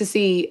forced to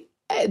see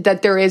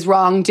that there is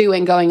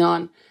wrongdoing going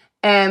on.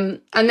 And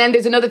then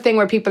there's another thing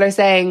where people are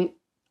saying,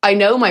 I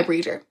know my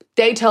breeder.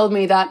 They told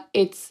me that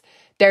it's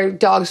their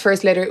dog's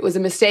first litter. It was a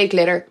mistake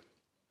litter.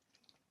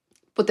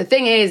 But the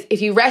thing is,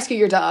 if you rescue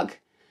your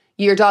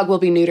dog will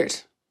be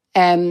neutered.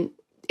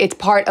 It's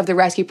part of the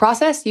rescue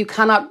process. You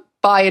cannot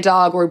buy a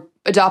dog or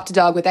adopt a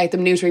dog without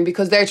them neutering,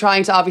 because they're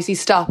trying to obviously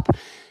stop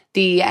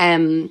the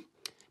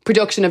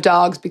production of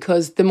dogs,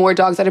 because the more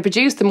dogs that are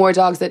produced, the more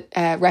dogs that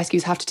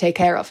rescues have to take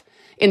care of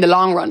in the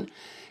long run.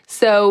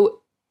 So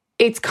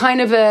it's kind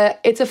of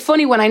it's a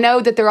funny one. I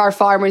know that there are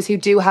farmers who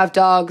do have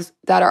dogs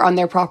that are on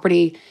their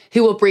property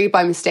who will breed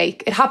by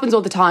mistake. It happens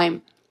all the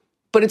time.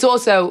 But it's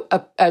also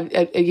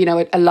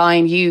a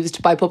line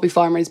used by puppy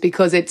farmers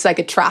because it's like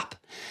a trap.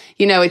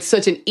 It's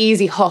such an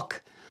easy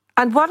hook.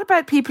 And what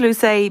about people who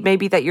say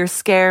maybe that you're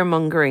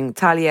scaremongering,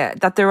 Thalia,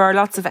 that there are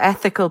lots of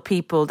ethical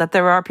people, that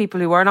there are people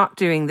who are not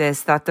doing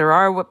this, that there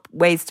are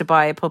ways to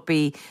buy a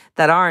puppy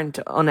that aren't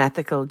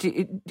unethical? Do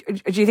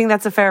you think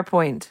that's a fair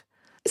point?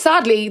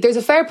 sadly, there's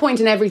a fair point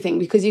in everything,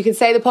 because you can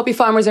say the puppy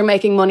farmers are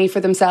making money for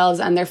themselves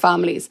and their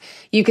families.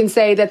 You can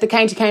say that the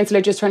county council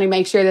are just trying to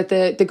make sure that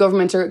the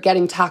government are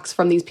getting tax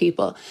from these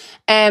people.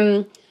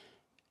 And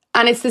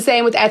it's the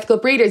same with ethical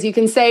breeders. You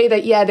can say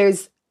that, yeah,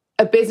 there's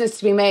a business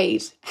to be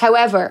made.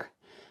 However,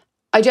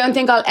 I don't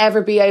think I'll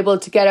ever be able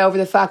to get over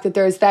the fact that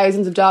there's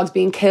thousands of dogs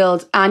being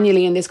killed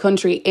annually in this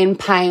country in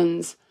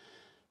pounds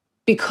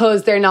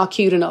because they're not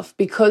cute enough,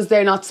 because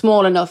they're not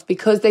small enough,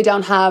 because they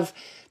don't have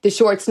the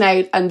short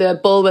snout and the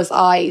bulbous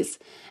eyes.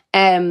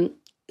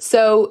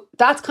 So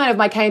that's kind of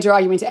my counter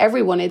argument to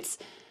everyone. It's,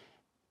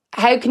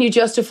 how can you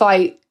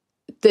justify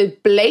the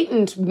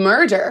blatant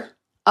murder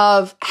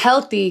of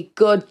healthy,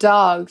 good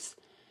dogs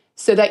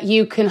so that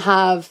you can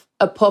have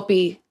a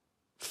puppy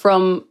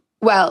from,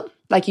 well,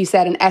 like you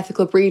said, an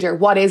ethical breeder?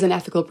 What is an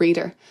ethical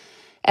breeder?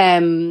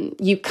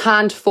 You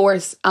can't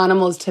force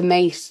animals to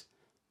mate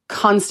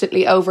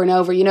constantly over and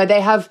over. You know,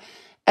 they have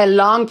a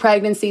long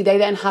pregnancy. They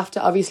then have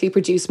to obviously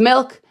produce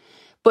milk.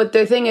 But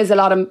the thing is,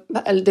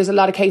 there's a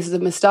lot of cases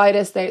of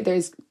mastitis.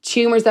 There's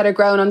tumours that are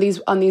grown on these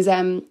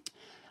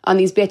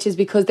bitches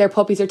because their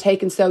puppies are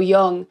taken so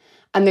young,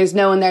 and there's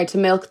no one there to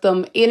milk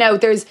them. You know,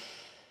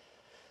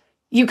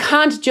 you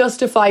can't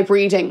justify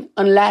breeding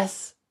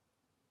unless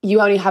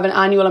you only have an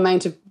annual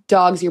amount of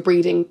dogs you're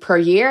breeding per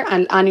year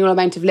and annual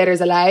amount of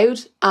litters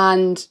allowed,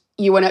 and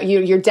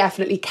you're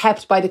definitely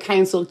kept by the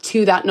council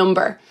to that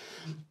number.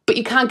 But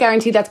you can't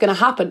guarantee that's going to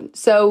happen.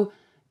 So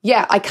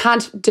yeah, I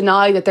can't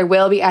deny that there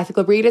will be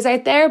ethical breeders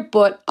out there,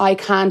 but I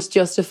can't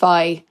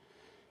justify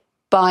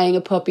buying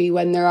a puppy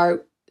when there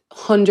are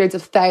hundreds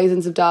of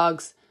thousands of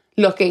dogs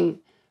looking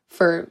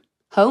for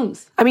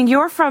homes. I mean,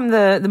 you're from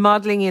the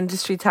modelling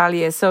industry,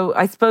 Thalia, so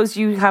I suppose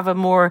you have a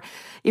more,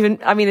 even,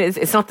 I mean,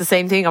 it's not the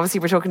same thing. Obviously,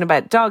 we're talking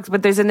about dogs,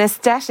 but there's an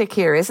aesthetic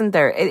here, isn't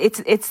there?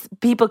 It's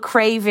people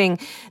craving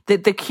the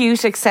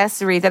cute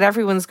accessory that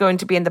everyone's going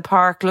to be in the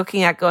park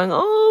looking at, going,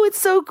 oh,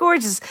 it's so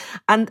gorgeous.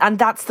 And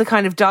that's the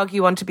kind of dog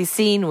you want to be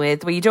seen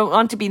with, where you don't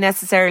want to be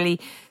necessarily,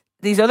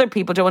 these other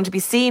people don't want to be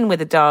seen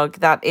with a dog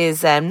that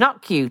is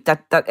not cute,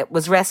 that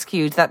was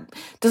rescued, that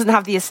doesn't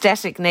have the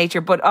aesthetic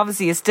nature, but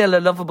obviously is still a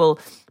lovable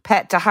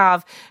pet to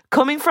have.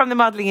 Coming from the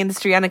modelling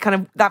industry and a kind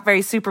of that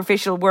very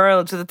superficial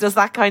world, does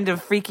that kind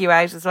of freak you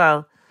out as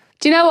well?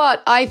 Do you know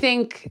what? I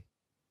think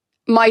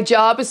my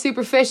job is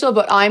superficial,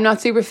 but I'm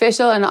not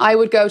superficial. And I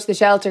would go to the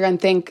shelter and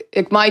think,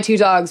 like, my two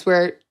dogs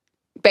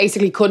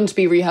basically couldn't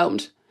be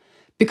rehomed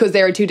because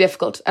they were too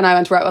difficult. And I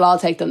went, right, well, I'll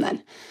take them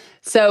then.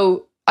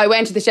 So I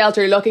went to the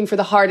shelter looking for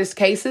the hardest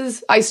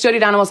cases. I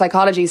studied animal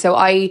psychology, so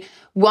I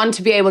want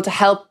to be able to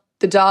help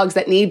the dogs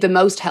that need the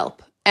most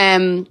help.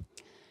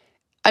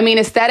 I mean,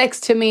 aesthetics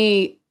to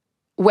me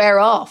wear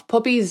off.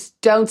 Puppies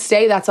don't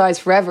stay that size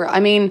forever. I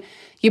mean,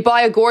 you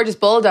buy a gorgeous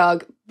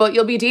bulldog, but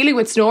you'll be dealing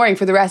with snoring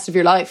for the rest of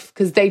your life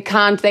because they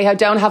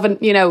don't have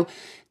the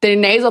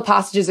nasal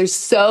passages are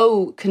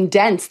so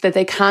condensed that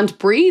they can't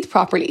breathe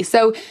properly.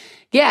 So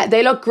yeah,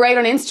 they look great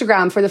on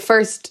Instagram for the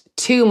first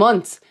 2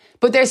 months,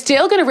 but they're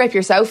still going to rip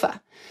your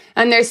sofa,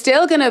 and they're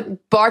still going to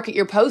bark at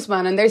your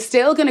postman, and they're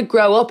still going to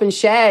grow up and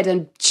shed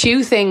and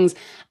chew things.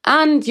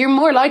 And you're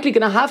more likely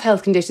going to have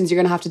health conditions you're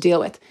going to have to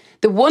deal with.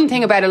 The one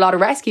thing about a lot of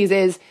rescues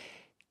is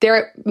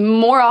they're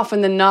more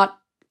often than not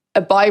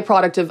a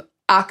byproduct of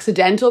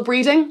accidental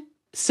breeding.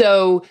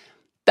 So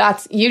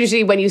that's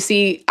usually when you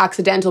see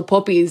accidental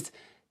puppies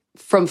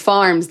from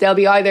farms, they'll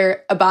be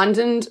either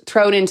abandoned,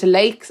 thrown into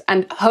lakes,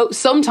 and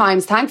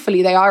sometimes,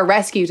 thankfully, they are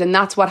rescued. And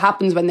that's what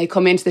happens when they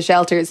come into the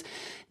shelters.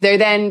 They're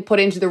then put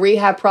into the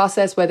rehab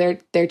process where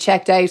they're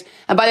checked out.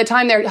 And by the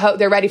time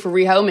they're ready for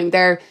rehoming,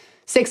 they're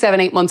 6, 7,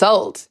 8 months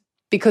old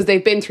because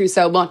they've been through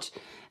so much.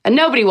 And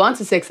nobody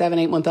wants a 6, 7,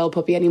 8 month old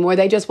puppy anymore.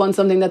 They just want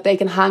something that they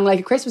can hang like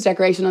a Christmas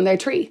decoration on their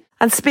tree.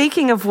 And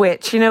speaking of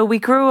which, we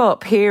grew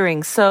up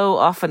hearing so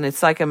often,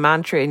 it's like a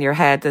mantra in your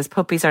head, as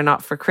puppies are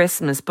not for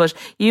Christmas. But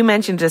you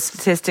mentioned a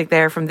statistic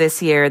there from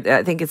this year.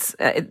 I think it's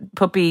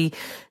puppy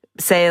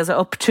sales are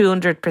up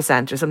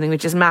 200% or something,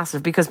 which is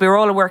massive because we're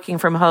all working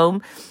from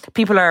home.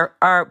 People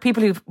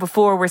people who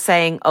before were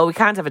saying, oh, we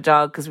can't have a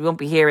dog because we won't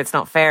be here, it's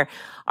not fair,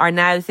 are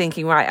now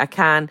thinking, right, I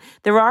can.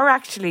 There are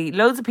actually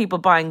loads of people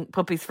buying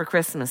puppies for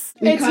Christmas.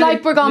 It's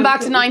like we're going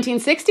back to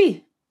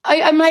 1960.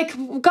 I'm like,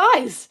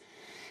 guys,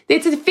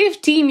 it's a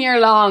 15-year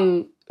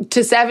long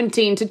to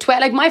 17 to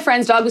 12. Like, my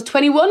friend's dog was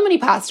 21 when he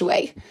passed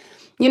away.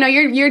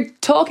 You're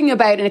talking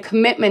about a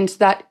commitment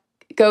that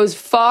goes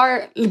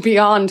far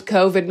beyond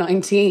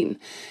COVID-19.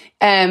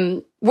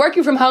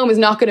 Working from home is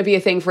not going to be a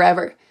thing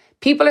forever.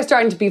 People are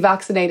starting to be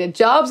vaccinated.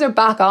 Jobs are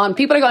back on.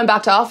 People are going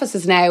back to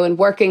offices now and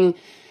working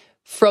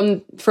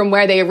from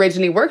where they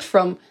originally worked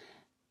from.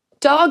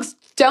 Dogs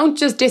don't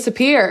just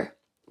disappear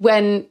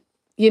when,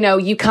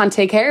 you can't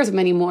take care of them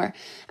anymore.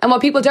 And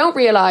what people don't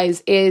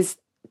realise is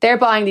they're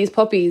buying these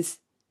puppies.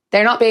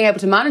 They're not being able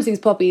to manage these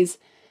puppies.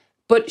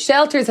 But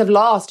shelters have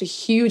lost a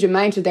huge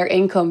amount of their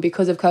income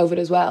because of COVID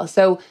as well.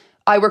 So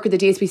I work with the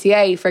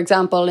DSPCA, for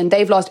example, and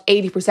they've lost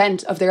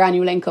 80% of their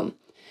annual income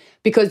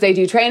because they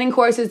do training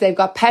courses, they've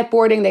got pet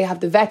boarding, they have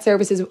the vet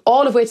services,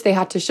 all of which they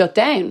had to shut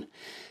down.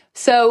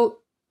 So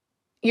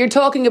you're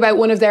talking about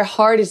one of their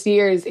hardest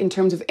years in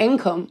terms of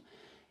income,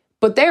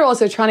 but they're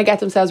also trying to get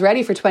themselves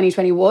ready for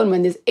 2021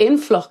 when this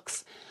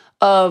influx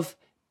of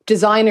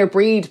designer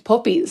breed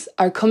puppies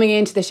are coming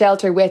into the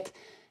shelter with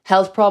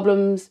health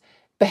problems,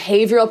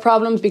 behavioural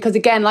problems, because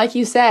again, like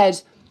you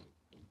said,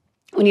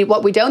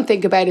 what we don't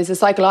think about is the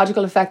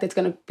psychological effect that's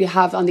going to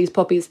have on these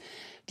puppies.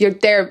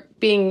 They're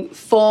being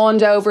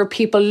fawned over,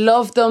 people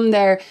love them,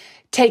 they're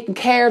taken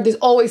care of, there's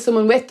always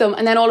someone with them,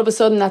 and then all of a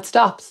sudden that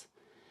stops.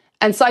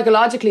 And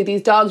psychologically,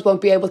 these dogs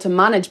won't be able to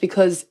manage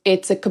because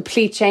it's a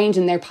complete change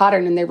in their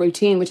pattern and their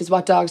routine, which is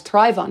what dogs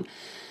thrive on.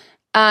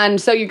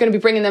 And so you're going to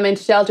be bringing them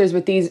into shelters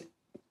with these,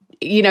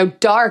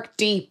 dark,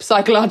 deep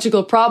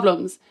psychological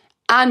problems,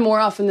 and more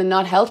often than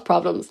not health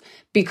problems,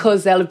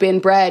 because they'll have been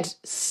bred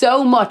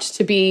so much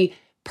to be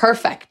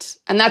perfect.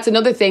 And that's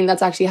another thing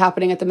that's actually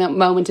happening at the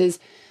moment is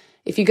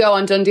if you go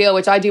on Dundeel,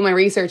 which I do my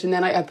research and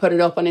then I put it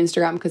up on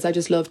Instagram because I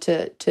just love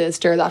to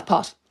stir that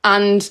pot.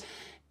 And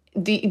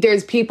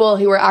there's people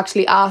who are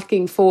actually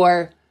asking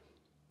for,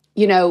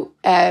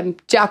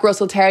 Jack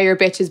Russell Terrier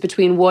bitches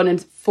between 1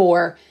 and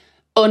 4,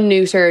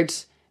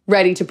 unneutered,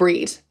 ready to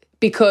breed,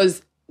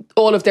 because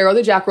all of their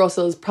other Jack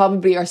Russells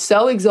probably are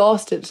so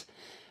exhausted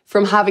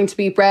from having to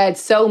be bred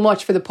so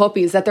much for the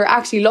puppies that they're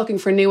actually looking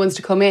for new ones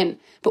to come in.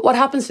 But what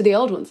happens to the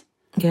old ones?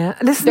 Yeah,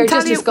 listen, they're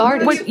just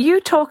discarded. When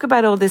you talk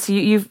about all this,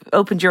 you've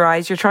opened your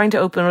eyes. You're trying to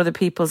open other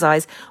people's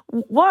eyes.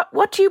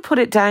 What do you put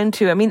it down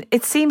to? I mean,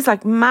 it seems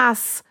like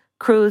mass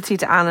cruelty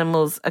to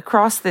animals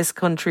across this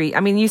country. I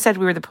mean, you said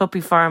we were the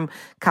puppy farm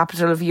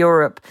capital of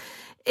Europe.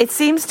 It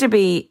seems to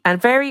be a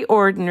very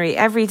ordinary,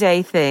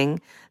 everyday thing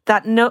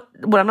that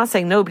I'm not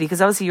saying nobody,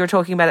 because obviously you're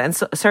talking about it and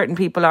certain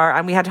people are.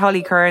 And we had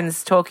Holly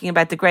Kearns talking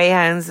about the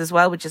greyhounds as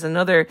well, which is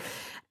another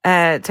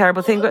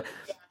terrible thing. But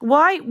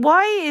why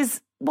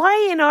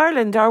in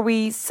Ireland are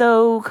we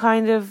so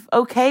kind of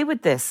okay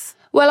with this?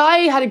 Well, I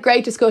had a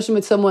great discussion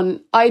with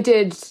someone. I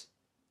did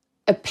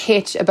a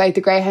pitch about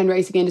the greyhound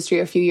racing industry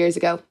a few years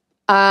ago.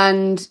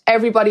 And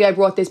everybody I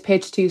brought this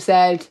pitch to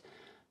said,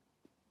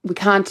 we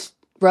can't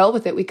roll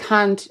with it. We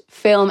can't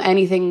film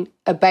anything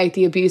about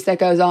the abuse that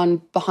goes on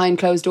behind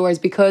closed doors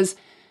because,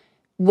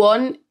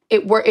 one,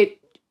 it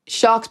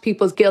shocks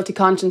people's guilty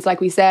conscience,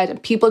 like we said,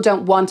 and people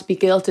don't want to be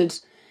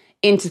guilted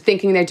into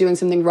thinking they're doing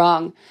something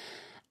wrong.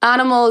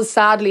 Animals,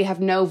 sadly,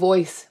 have no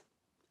voice.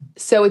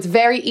 So it's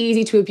very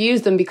easy to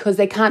abuse them because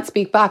they can't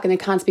speak back and they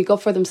can't speak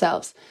up for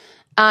themselves.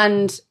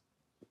 And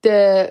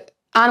the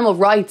animal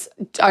rights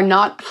are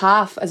not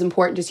half as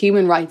important as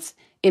human rights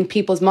in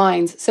people's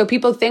minds. So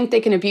people think they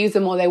can abuse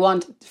them all they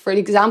want. For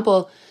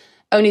example,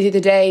 only the other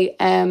day,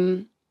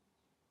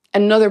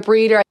 another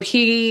breeder,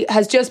 he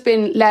has just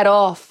been let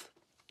off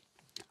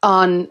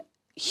on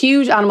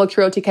huge animal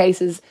cruelty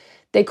cases.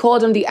 They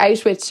called him the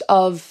Auschwitz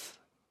of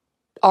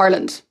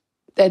Ireland.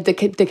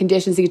 The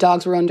conditions these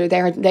dogs were under.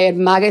 They had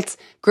maggots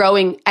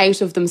growing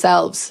out of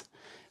themselves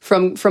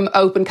from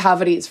open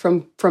cavities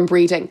from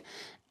breeding.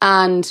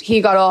 And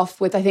he got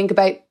off with, I think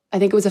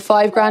it was a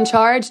 $5,000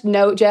 charge,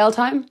 no jail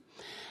time.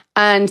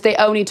 And they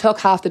only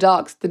took half the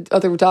dogs. The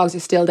other dogs are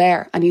still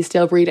there and he's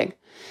still breeding.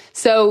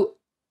 So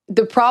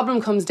the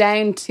problem comes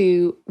down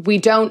to, we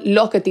don't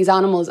look at these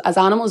animals as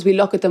animals. We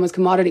look at them as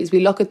commodities. We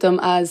look at them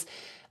as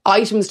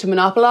items to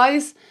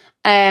monopolise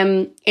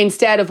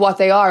instead of what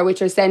they are,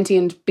 which are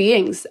sentient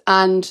beings.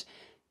 And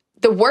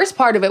the worst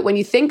part of it, when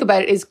you think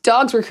about it, is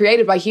dogs were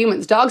created by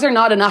humans. Dogs are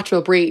not a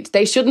natural breed.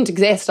 They shouldn't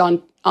exist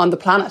on the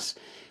planet.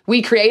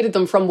 We created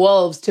them from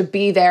wolves to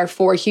be there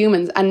for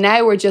humans. And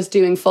now we're just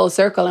doing full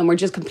circle and we're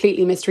just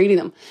completely mistreating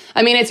them.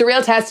 I mean, it's a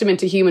real testament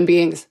to human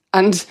beings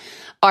and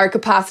our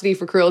capacity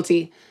for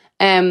cruelty.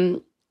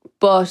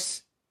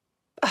 But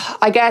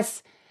I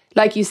guess,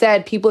 like you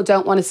said, people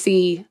don't want to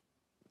see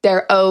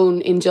their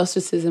own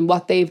injustices and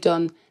what they've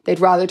done. They'd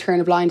rather turn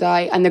a blind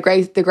eye. And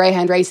the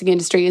greyhound racing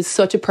industry is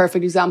such a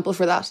perfect example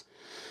for that,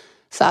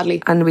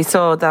 sadly. And we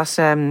saw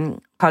that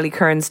Holly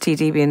Kearns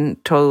TD being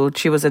told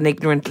she was an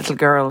ignorant little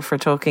girl for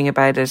talking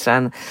about it,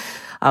 and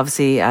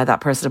obviously that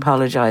person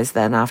apologised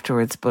then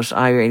afterwards, but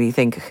I really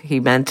think he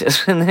meant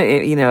it,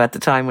 at the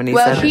time when he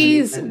said it. Well,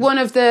 he's one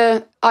of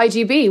the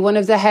IGB, one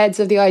of the heads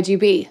of the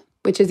IGB,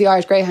 which is the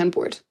Irish Greyhound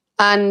Board.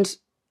 And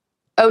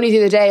only the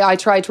other day I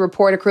tried to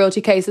report a cruelty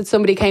case that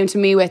somebody came to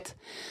me with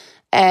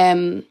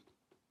about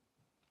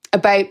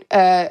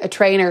a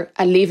trainer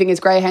and leaving his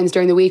greyhounds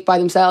during the week by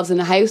themselves in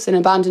a house, an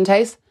abandoned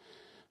house.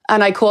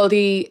 And I called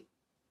the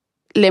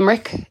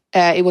Limerick,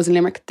 it wasn't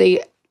Limerick,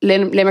 the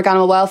Limerick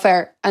Animal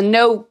Welfare. And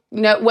no,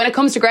 when it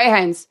comes to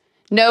greyhounds,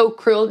 no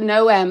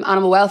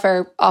animal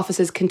welfare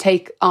offices can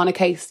take on a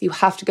case. You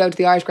have to go to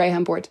the Irish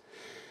Greyhound Board.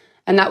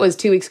 And that was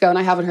 2 weeks ago and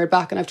I haven't heard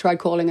back, and I've tried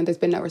calling and there's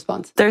been no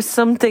response. There's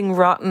something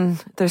rotten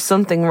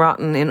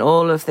in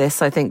all of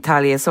this, I think,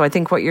 Thalia. So I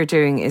think what you're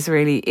doing is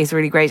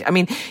really great. I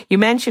mean, you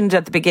mentioned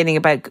at the beginning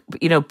about,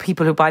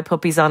 people who buy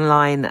puppies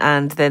online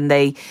and then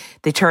they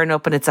turn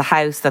up and it's a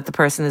house that the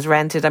person has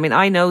rented. I mean,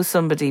 I know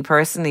somebody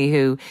personally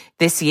who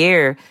this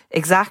year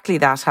exactly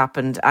that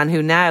happened and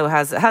who now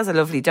has a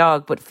lovely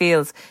dog but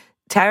feels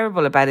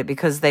terrible about it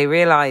because they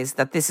realise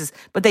that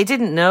but they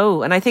didn't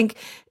know. And I think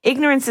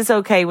ignorance is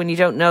okay when you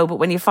don't know, but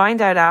when you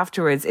find out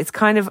afterwards, it's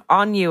kind of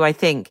on you, I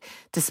think,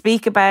 to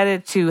speak about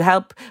it, to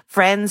help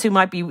friends who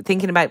might be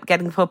thinking about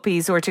getting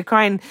puppies, or to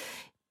try and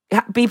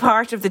be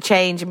part of the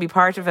change and be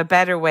part of a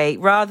better way,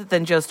 rather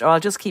than just, I'll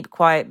just keep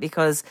quiet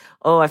because,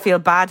 I feel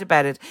bad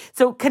about it.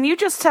 So can you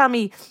just tell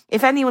me,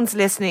 if anyone's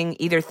listening,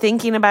 either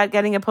thinking about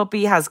getting a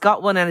puppy, has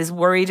got one and is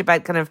worried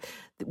about kind of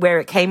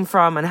where it came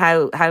from and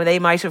how they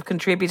might have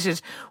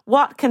contributed,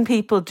 what can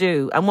people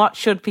do and what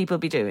should people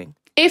be doing?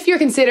 If you're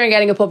considering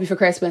getting a puppy for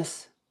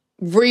Christmas,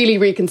 really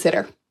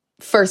reconsider.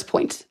 First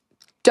point,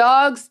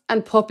 dogs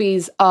and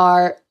puppies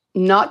are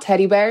not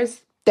teddy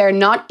bears. They're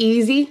not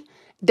easy.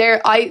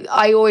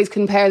 I always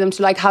compare them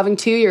to like having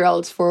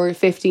 2-year-olds for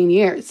 15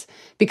 years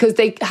because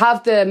they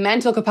have the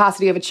mental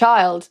capacity of a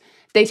child.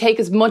 They take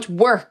as much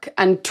work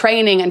and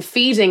training and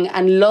feeding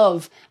and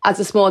love as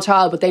a small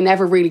child, but they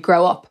never really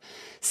grow up.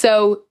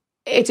 So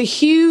it's a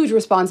huge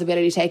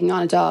responsibility taking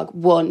on a dog.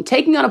 One,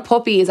 taking on a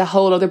puppy is a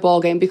whole other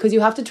ballgame because you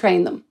have to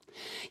train them.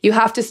 You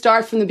have to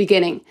start from the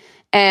beginning.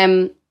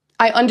 I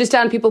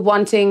understand people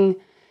wanting,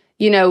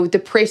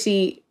 the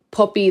pretty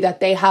puppy that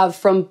they have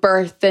from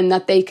birth and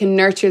that they can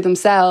nurture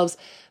themselves.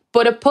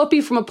 But a puppy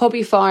from a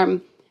puppy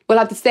farm will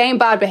have the same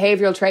bad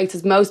behavioural traits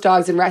as most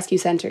dogs in rescue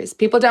centres.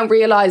 People don't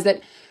realise that.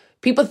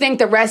 People think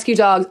that rescue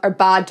dogs are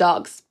bad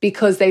dogs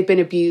because they've been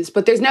abused.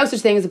 But there's no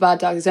such thing as a bad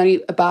dog. There's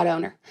only a bad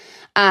owner.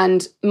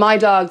 And my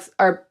dogs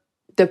are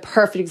the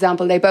perfect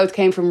example. They both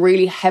came from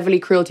really heavily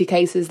cruelty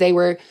cases. They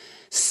were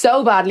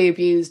so badly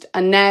abused.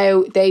 And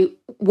now they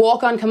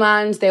walk on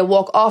command. They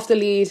walk off the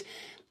lead.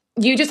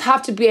 You just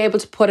have to be able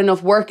to put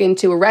enough work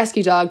into a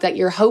rescue dog that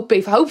you're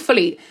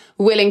hopefully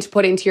willing to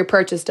put into your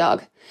purchase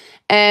dog.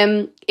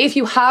 If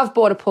you have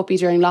bought a puppy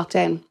during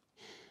lockdown,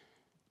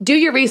 do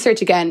your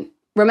research again.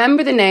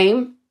 Remember the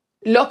name.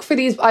 Look for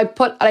these. Like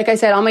I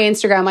said, on my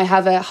Instagram, I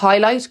have a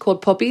highlight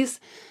called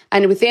Puppies.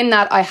 And within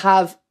that, I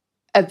have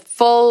a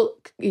full,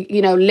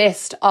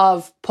 list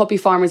of puppy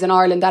farmers in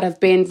Ireland that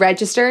have been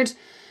registered.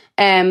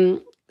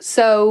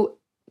 So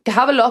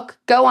have a look,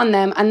 go on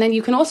them, and then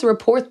you can also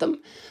report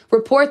them.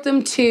 Report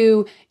them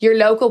to your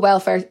local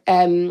welfare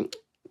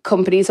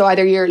company, so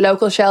either your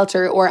local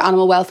shelter or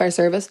animal welfare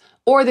service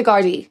or the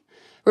Gardaí.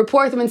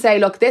 Report them and say,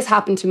 look, this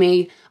happened to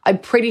me. I'm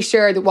pretty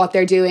sure that what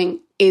they're doing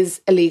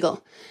is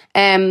illegal.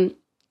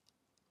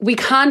 We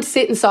can't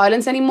sit in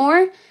silence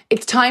anymore.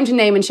 It's time to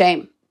name and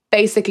shame,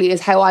 basically, is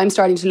how I'm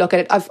starting to look at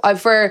it.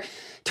 I've for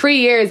 3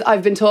 years,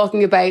 I've been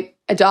talking about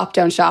adopt,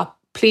 don't shop.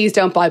 Please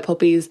don't buy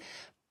puppies.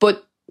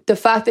 But the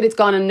fact that it's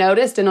gone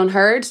unnoticed and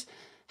unheard,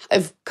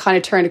 I've kind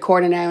of turned a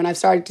corner now and I've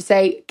started to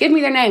say, give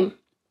me their name.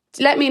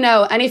 Let me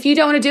know. And if you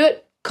don't want to do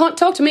it,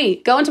 talk to me.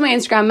 Go onto my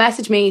Instagram,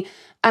 message me.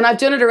 And I've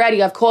done it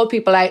already. I've called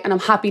people out and I'm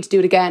happy to do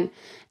it again.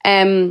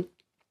 And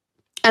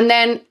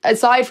then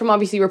aside from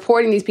obviously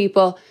reporting these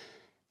people,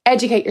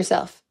 educate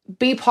yourself.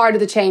 Be part of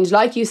the change.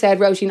 Like you said,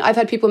 Roisin, I've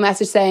had people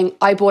message saying,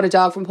 I bought a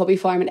dog from Puppy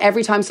Farm. And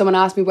every time someone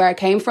asks me where it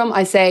came from,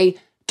 I say,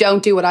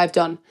 don't do what I've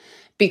done.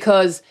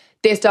 Because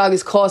this dog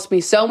has cost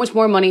me so much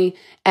more money.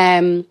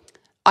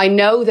 I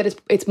know that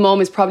its mum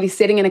is probably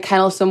sitting in a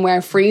kennel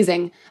somewhere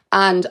freezing,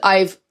 and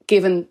I've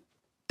given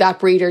that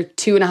breeder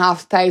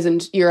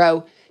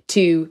 €2,500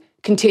 to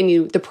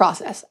continue the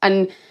process.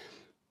 And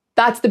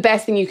that's the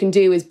best thing you can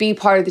do, is be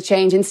part of the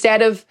change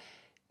instead of,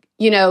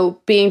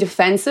 being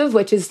defensive,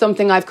 which is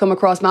something I've come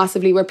across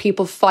massively, where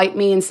people fight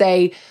me and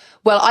say,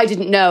 well, I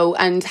didn't know,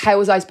 and how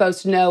was I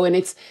supposed to know? And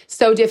it's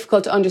so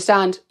difficult to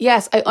understand.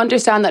 Yes, I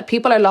understand that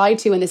people are lied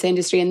to in this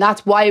industry, and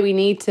that's why we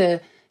need to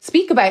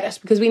speak about it,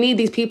 because we need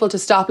these people to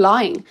stop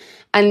lying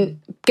and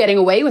getting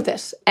away with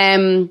it.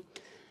 And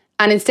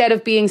instead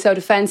of being so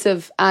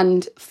defensive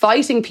and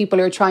fighting people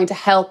who are trying to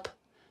help,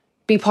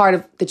 be part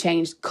of the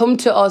change. Come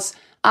to us,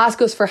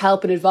 ask us for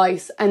help and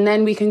advice, and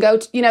then we can go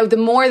to,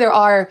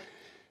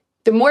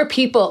 the more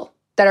people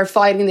that are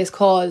fighting this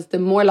cause, the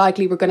more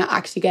likely we're going to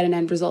actually get an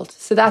end result.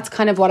 So that's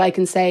kind of what I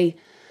can say.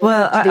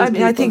 Well,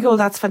 I think,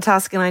 that's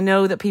fantastic. And I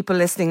know that people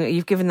listening,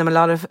 you've given them a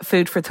lot of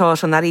food for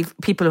thought on that.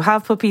 People who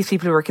have puppies,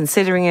 people who are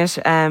considering it.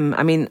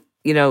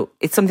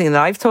 It's something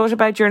that I've thought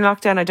about during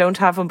lockdown. I don't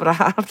have one, but I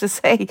have to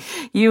say,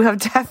 you have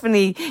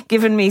definitely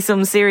given me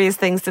some serious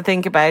things to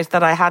think about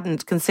that I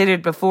hadn't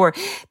considered before.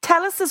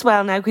 Tell us as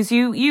well now, because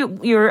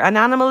you're an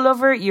animal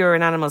lover, you're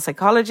an animal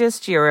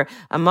psychologist, you're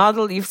a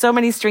model, you've so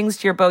many strings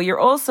to your bow. You're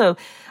also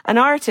an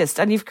artist,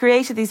 and you've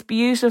created these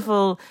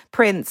beautiful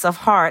prints of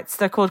hearts.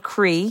 They're called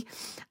Cree,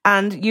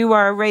 and you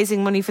are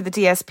raising money for the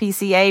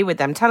DSPCA with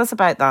them. Tell us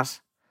about that.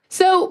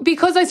 So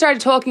because I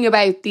started talking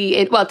about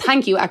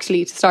thank you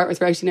actually to start with,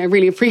 Roisin. I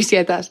really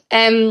appreciate that.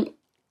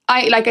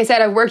 Like I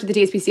said, I've worked with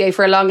the DSPCA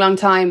for a long, long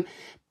time,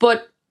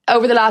 but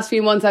over the last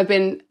few months I've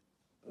been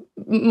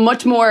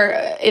much more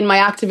in my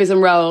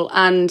activism role,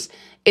 and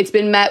it's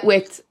been met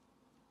with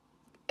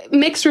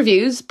mixed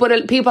reviews,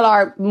 but people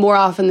are more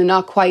often than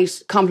not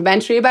quite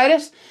complimentary about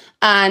it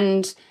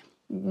and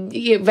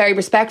very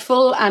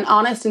respectful and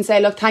honest and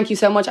say, look, thank you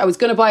so much. I was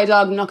going to buy a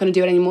dog. I'm not going to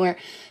do it anymore.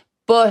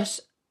 But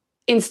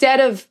instead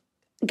of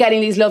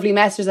getting these lovely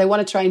messages, I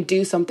want to try and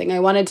do something. I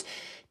wanted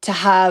to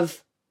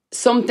have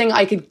something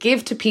I could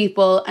give to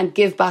people and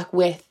give back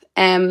with.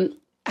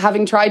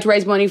 Having tried to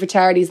raise money for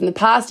charities in the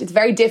past, it's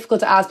very difficult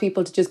to ask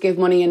people to just give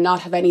money and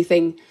not have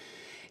anything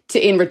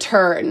in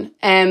return.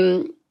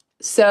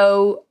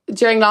 So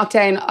during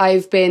lockdown,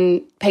 I've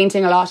been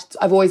painting a lot.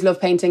 I've always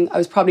loved painting. I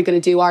was probably going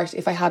to do art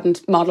if I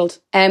hadn't modelled.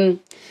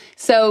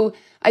 So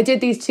I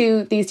did these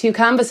two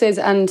canvases,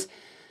 and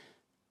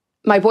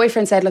my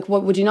boyfriend said, "Look,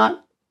 what would you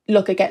not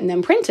look at getting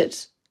them printed?"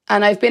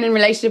 And I've been in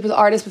relationship with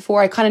artists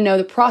before. I kind of know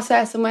the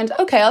process and went,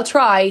 okay, I'll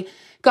try.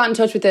 Got in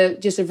touch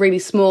with just a really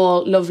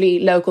small, lovely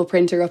local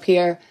printer up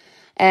here.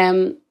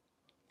 And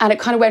it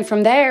kind of went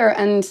from there.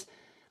 And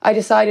I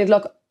decided,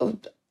 look,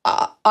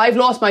 I've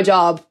lost my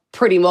job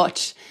pretty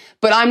much,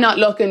 but I'm not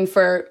looking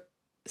for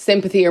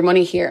sympathy or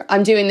money here.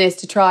 I'm doing this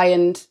to try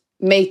and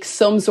make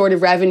some sort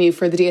of revenue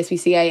for the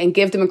DSPCA and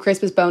give them a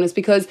Christmas bonus,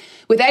 because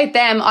without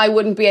them, I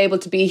wouldn't be able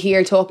to be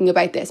here talking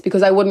about this,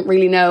 because I wouldn't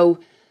really know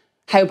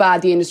how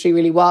bad the industry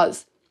really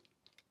was.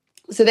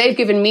 So they've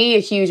given me a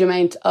huge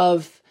amount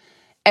of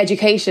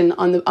education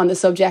on the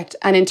subject,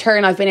 and in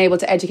turn I've been able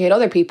to educate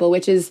other people,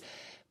 which is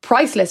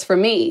priceless for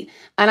me.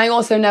 And I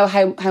also know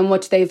how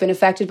much they've been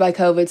affected by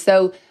COVID.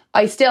 So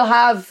I still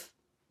have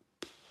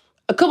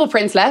a couple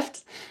prints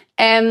left,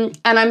 and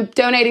I'm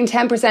donating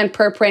 10%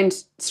 per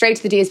print straight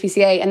to the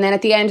DSPCA, and then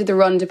at the end of the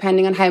run,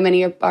 depending on how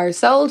many are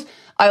sold,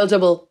 I'll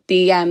double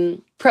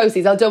the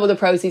proceeds. I'll double the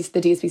proceeds to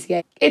the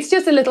DSPCA. It's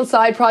just a little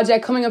side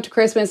project coming up to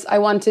Christmas. I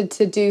wanted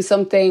to do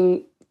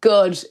something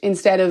good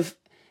instead of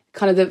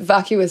kind of the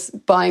vacuous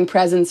buying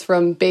presents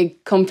from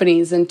big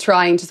companies, and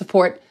trying to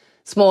support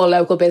small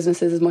local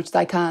businesses as much as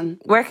I can.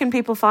 Where can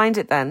people find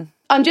it then?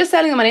 I'm just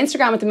selling them on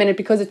Instagram at the minute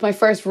because it's my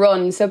first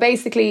run. So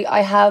basically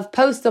I have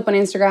posts up on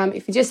Instagram.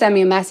 If you just send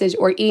me a message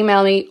or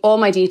email me, all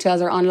my details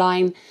are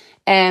online.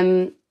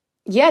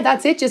 Yeah,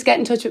 that's it. Just get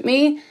in touch with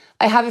me.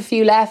 I have a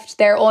few left.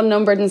 They're all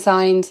numbered and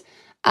signed,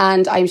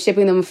 and I'm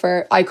shipping them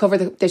I cover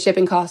the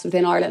shipping costs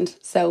within Ireland.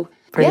 So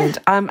brilliant.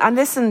 Yeah. And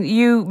listen,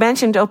 you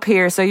mentioned up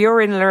here, so you're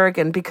in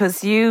Lurgan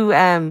because you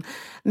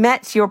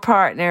met your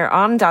partner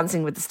on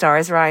Dancing with the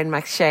Stars, Ryan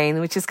McShane,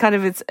 which is kind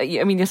of,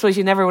 I suppose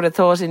you never would have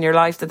thought in your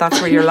life that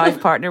that's where your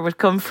life partner would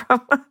come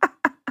from.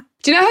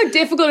 Do you know how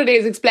difficult it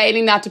is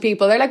explaining that to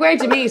people? They're like,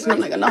 where'd you meet? And I'm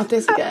like, oh, not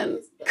this again.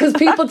 Because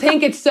people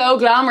think it's so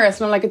glamorous.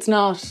 And I'm like, it's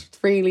not.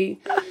 It's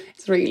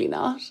really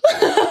not.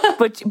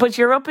 But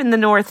you're up in the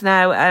north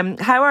now.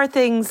 How are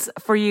things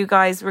for you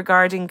guys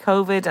regarding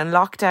COVID and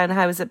lockdown?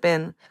 How has it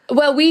been?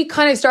 Well, we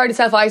kind of started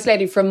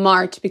self-isolating from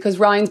March because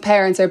Ryan's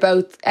parents are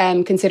both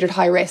considered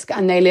high risk,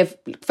 and they live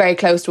very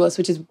close to us,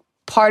 which is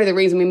part of the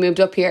reason we moved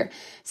up here.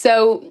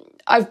 So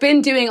I've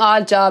been doing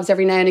odd jobs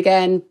every now and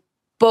again,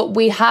 but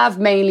we have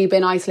mainly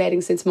been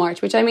isolating since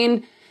March, which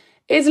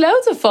is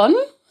loads of fun.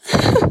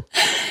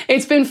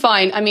 It's been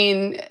fine.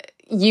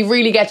 You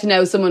really get to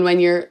know someone when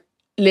you're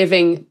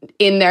living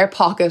in their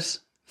pocket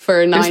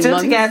for 9 months. You're still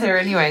together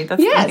anyway.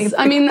 Yes,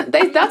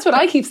 that's what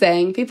I keep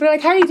saying. People are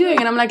like, how are you doing?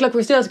 And I'm like, look,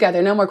 we're still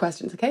together. No more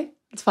questions, okay?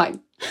 It's fine.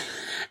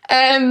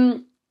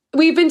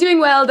 We've been doing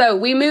well, though.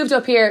 We moved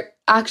up here,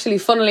 actually,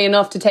 funnily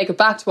enough, to take it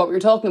back to what we were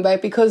talking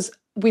about, because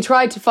we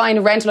tried to find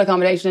a rental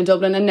accommodation in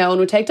Dublin and no one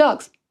would take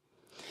dogs,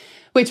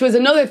 which was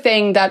another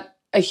thing that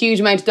a huge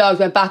amount of dogs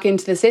went back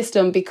into the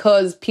system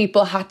because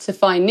people had to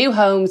find new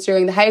homes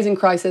during the housing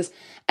crisis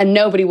and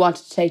nobody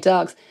wanted to take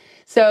dogs.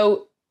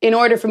 So in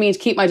order for me to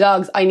keep my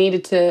dogs, I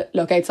needed to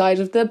look outside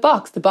of the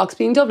box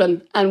being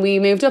Dublin. And we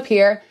moved up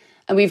here,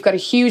 and we've got a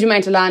huge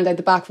amount of land out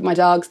the back for my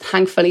dogs,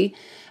 thankfully.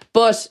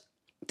 But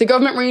the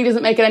government really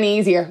doesn't make it any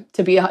easier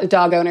to be a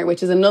dog owner,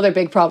 which is another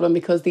big problem,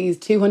 because these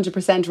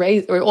 200%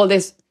 raise, or all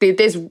this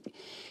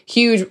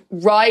huge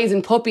rise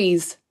in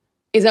puppies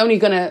is only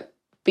going to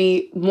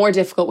be more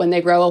difficult when they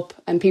grow up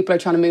and people are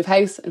trying to move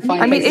house and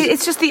find places.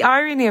 It's just the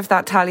irony of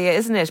that, Thalia,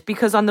 isn't it?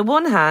 Because on the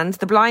one hand,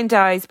 the blind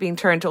eye is being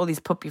turned to all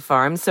these puppy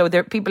farms, so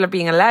people are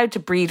being allowed to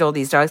breed all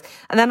these dogs.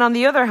 And then on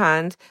the other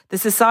hand, the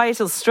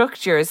societal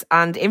structures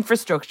and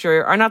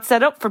infrastructure are not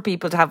set up for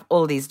people to have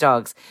all these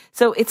dogs.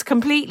 So it's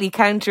completely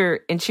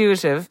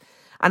counterintuitive,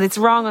 and it's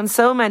wrong on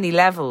so many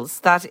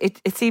levels that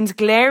it seems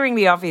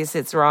glaringly obvious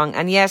it's wrong.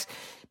 And yet,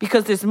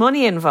 because there's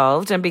money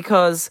involved and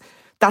because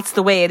that's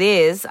the way it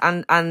is,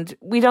 and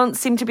we don't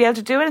seem to be able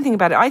to do anything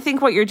about it. I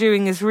think what you're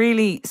doing is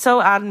really so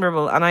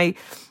admirable, and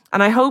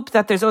I hope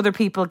that there's other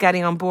people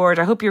getting on board.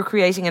 I hope you're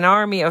creating an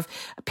army of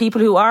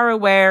people who are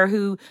aware,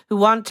 who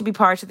want to be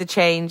part of the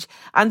change.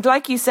 And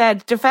like you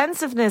said,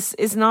 defensiveness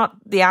is not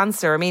the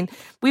answer.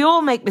 We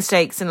all make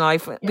mistakes in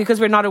life because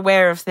we're not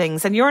aware of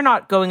things, and you're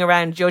not going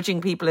around judging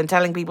people and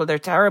telling people they're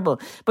terrible.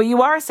 But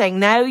you are saying,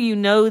 now you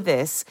know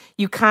this,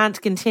 you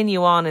can't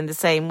continue on in the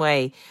same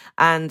way.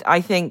 And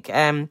I think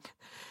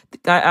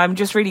I'm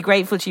just really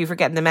grateful to you for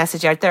getting the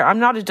message out there. I'm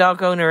not a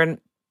dog owner, and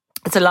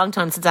it's a long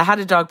time since I had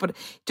a dog, but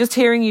just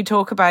hearing you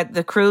talk about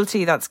the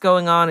cruelty that's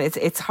going on,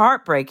 it's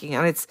heartbreaking.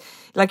 And it's,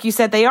 like you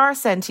said, they are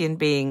sentient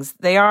beings.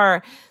 They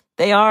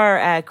They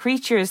are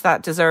creatures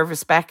that deserve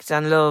respect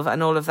and love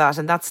and all of that.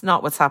 And that's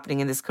not what's happening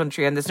in this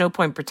country. And there's no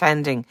point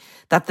pretending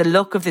that the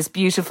look of this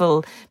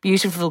beautiful,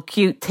 beautiful,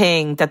 cute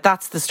thing,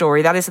 that's the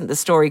story. That isn't the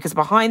story, because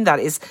behind that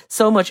is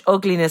so much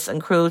ugliness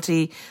and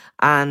cruelty.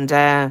 And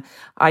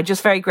I'm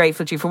just very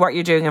grateful to you for what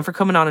you're doing and for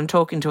coming on and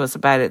talking to us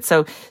about it.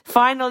 So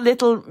final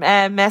little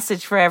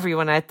message for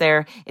everyone out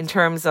there in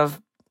terms of,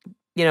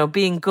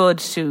 being good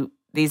to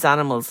these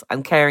animals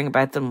and caring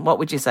about them. What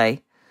would you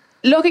say?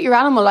 Look at your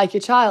animal like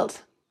your child.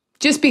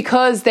 Just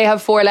because they have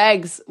 4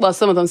 legs, well,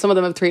 some of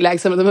them have 3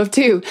 legs, some of them have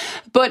 2.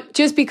 But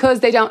just because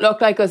they don't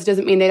look like us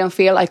doesn't mean they don't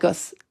feel like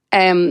us.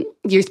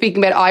 You're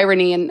speaking about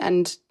irony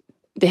and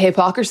the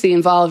hypocrisy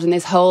involved in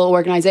this whole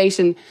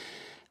organisation.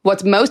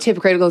 What's most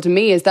hypocritical to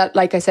me is that,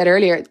 like I said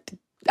earlier,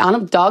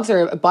 dogs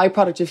are a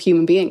byproduct of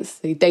human beings.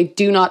 They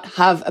do not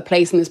have a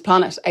place on this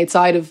planet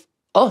outside of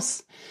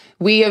us.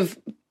 We have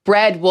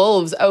bred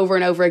wolves over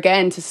and over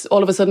again to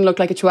all of a sudden look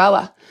like a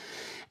chihuahua.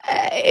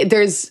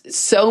 There's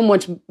so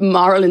much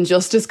moral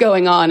injustice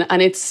going on,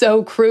 and it's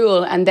so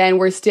cruel, and then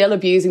we're still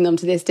abusing them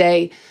to this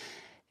day.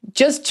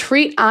 Just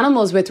treat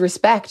animals with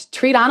respect.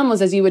 Treat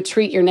animals as you would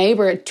treat your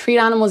neighbour. Treat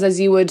animals as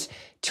you would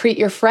treat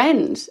your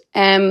friend.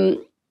 And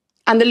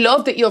the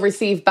love that you'll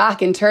receive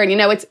back in turn,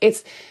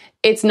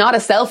 it's not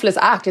a selfless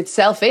act, it's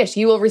selfish.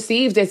 You will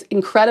receive this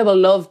incredible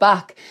love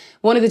back.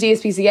 One of the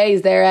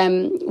DSPCA's,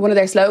 one of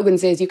their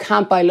slogans is, you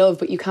can't buy love,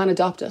 but you can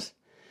adopt it.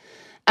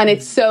 And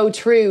it's so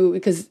true,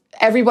 because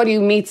everybody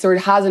who meets or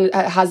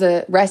has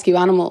a rescue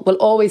animal will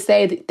always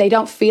say that they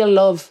don't feel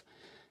love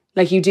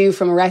like you do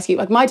from a rescue.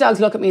 Like, my dogs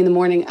look at me in the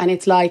morning and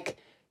it's like,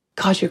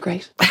 God, you're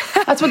great.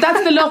 That's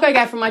the look I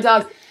get from my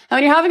dogs. And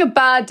when you're having a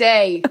bad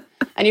day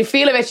and you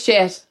feel a bit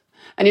shit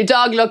and your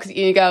dog looks at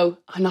you and you go,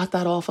 I'm not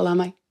that awful, am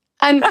I?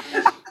 And,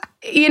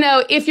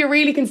 if you're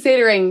really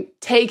considering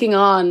taking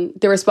on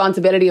the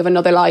responsibility of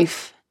another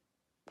life,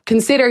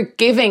 consider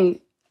giving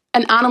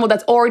an animal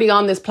that's already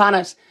on this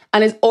planet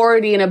and is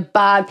already in a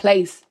bad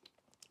place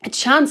a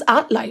chance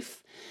at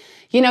life.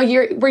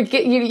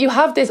 You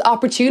have this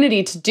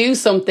opportunity to do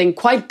something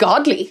quite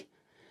godly,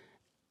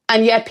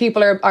 and yet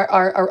people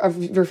are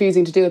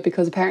refusing to do it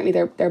because apparently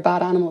they're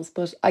bad animals.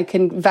 But I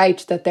can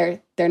vouch that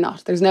they're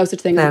not. There's no such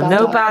thing as a bad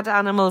dog. Bad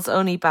animals,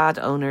 only bad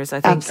owners, I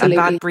think. Absolutely.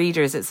 And bad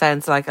breeders, it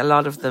sounds like, a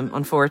lot of them,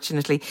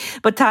 unfortunately.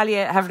 But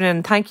Thalia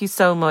Heffernan, thank you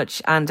so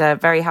much, and a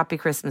very happy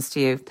Christmas to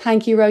you.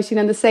 Thank you, Roisin,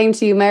 and the same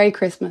to you. Merry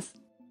Christmas.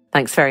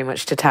 Thanks very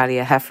much to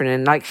Thalia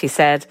Heffernan. Like she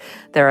said,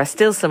 there are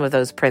still some of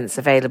those prints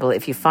available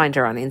if you find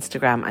her on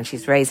Instagram, and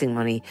she's raising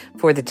money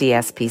for the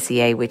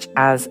DSPCA, which,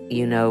 as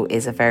you know,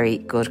 is a very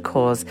good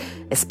cause,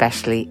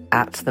 especially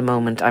at the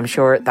moment. I'm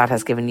sure that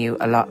has given you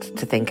a lot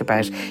to think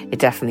about. It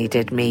definitely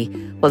did me.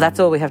 Well, that's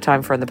all we have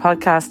time for on the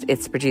podcast.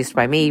 It's produced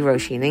by me,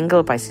 Roisin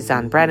Ingle, by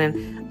Suzanne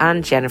Brennan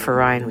and Jennifer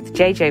Ryan, with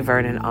JJ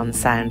Vernon on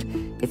sound.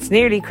 It's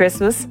nearly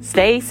Christmas.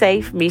 Stay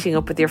safe, meeting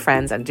up with your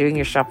friends and doing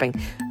your shopping,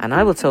 and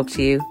I will talk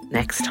to you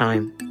next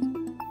time.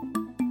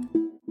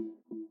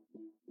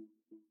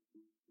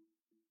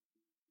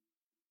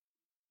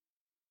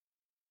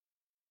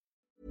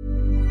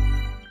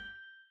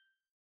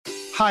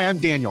 Hi, I'm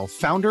Daniel,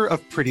 founder of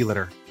Pretty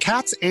Litter.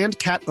 Cats and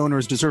cat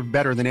owners deserve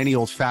better than any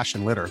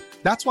old-fashioned litter.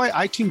 That's why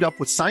I teamed up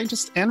with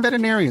scientists and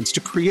veterinarians to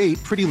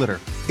create Pretty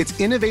Litter. Its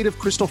innovative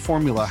crystal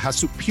formula has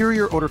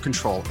superior odor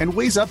control and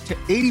weighs up to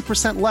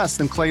 80% less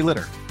than clay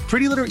litter.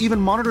 Pretty Litter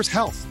even monitors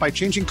health by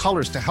changing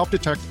colors to help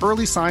detect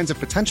early signs of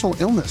potential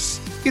illness.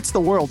 It's the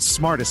world's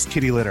smartest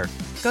kitty litter.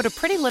 Go to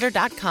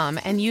prettylitter.com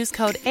and use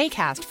code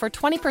ACAST for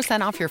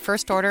 20% off your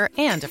first order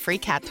and a free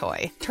cat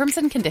toy. Terms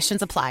and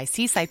conditions apply.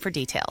 See site for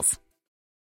details.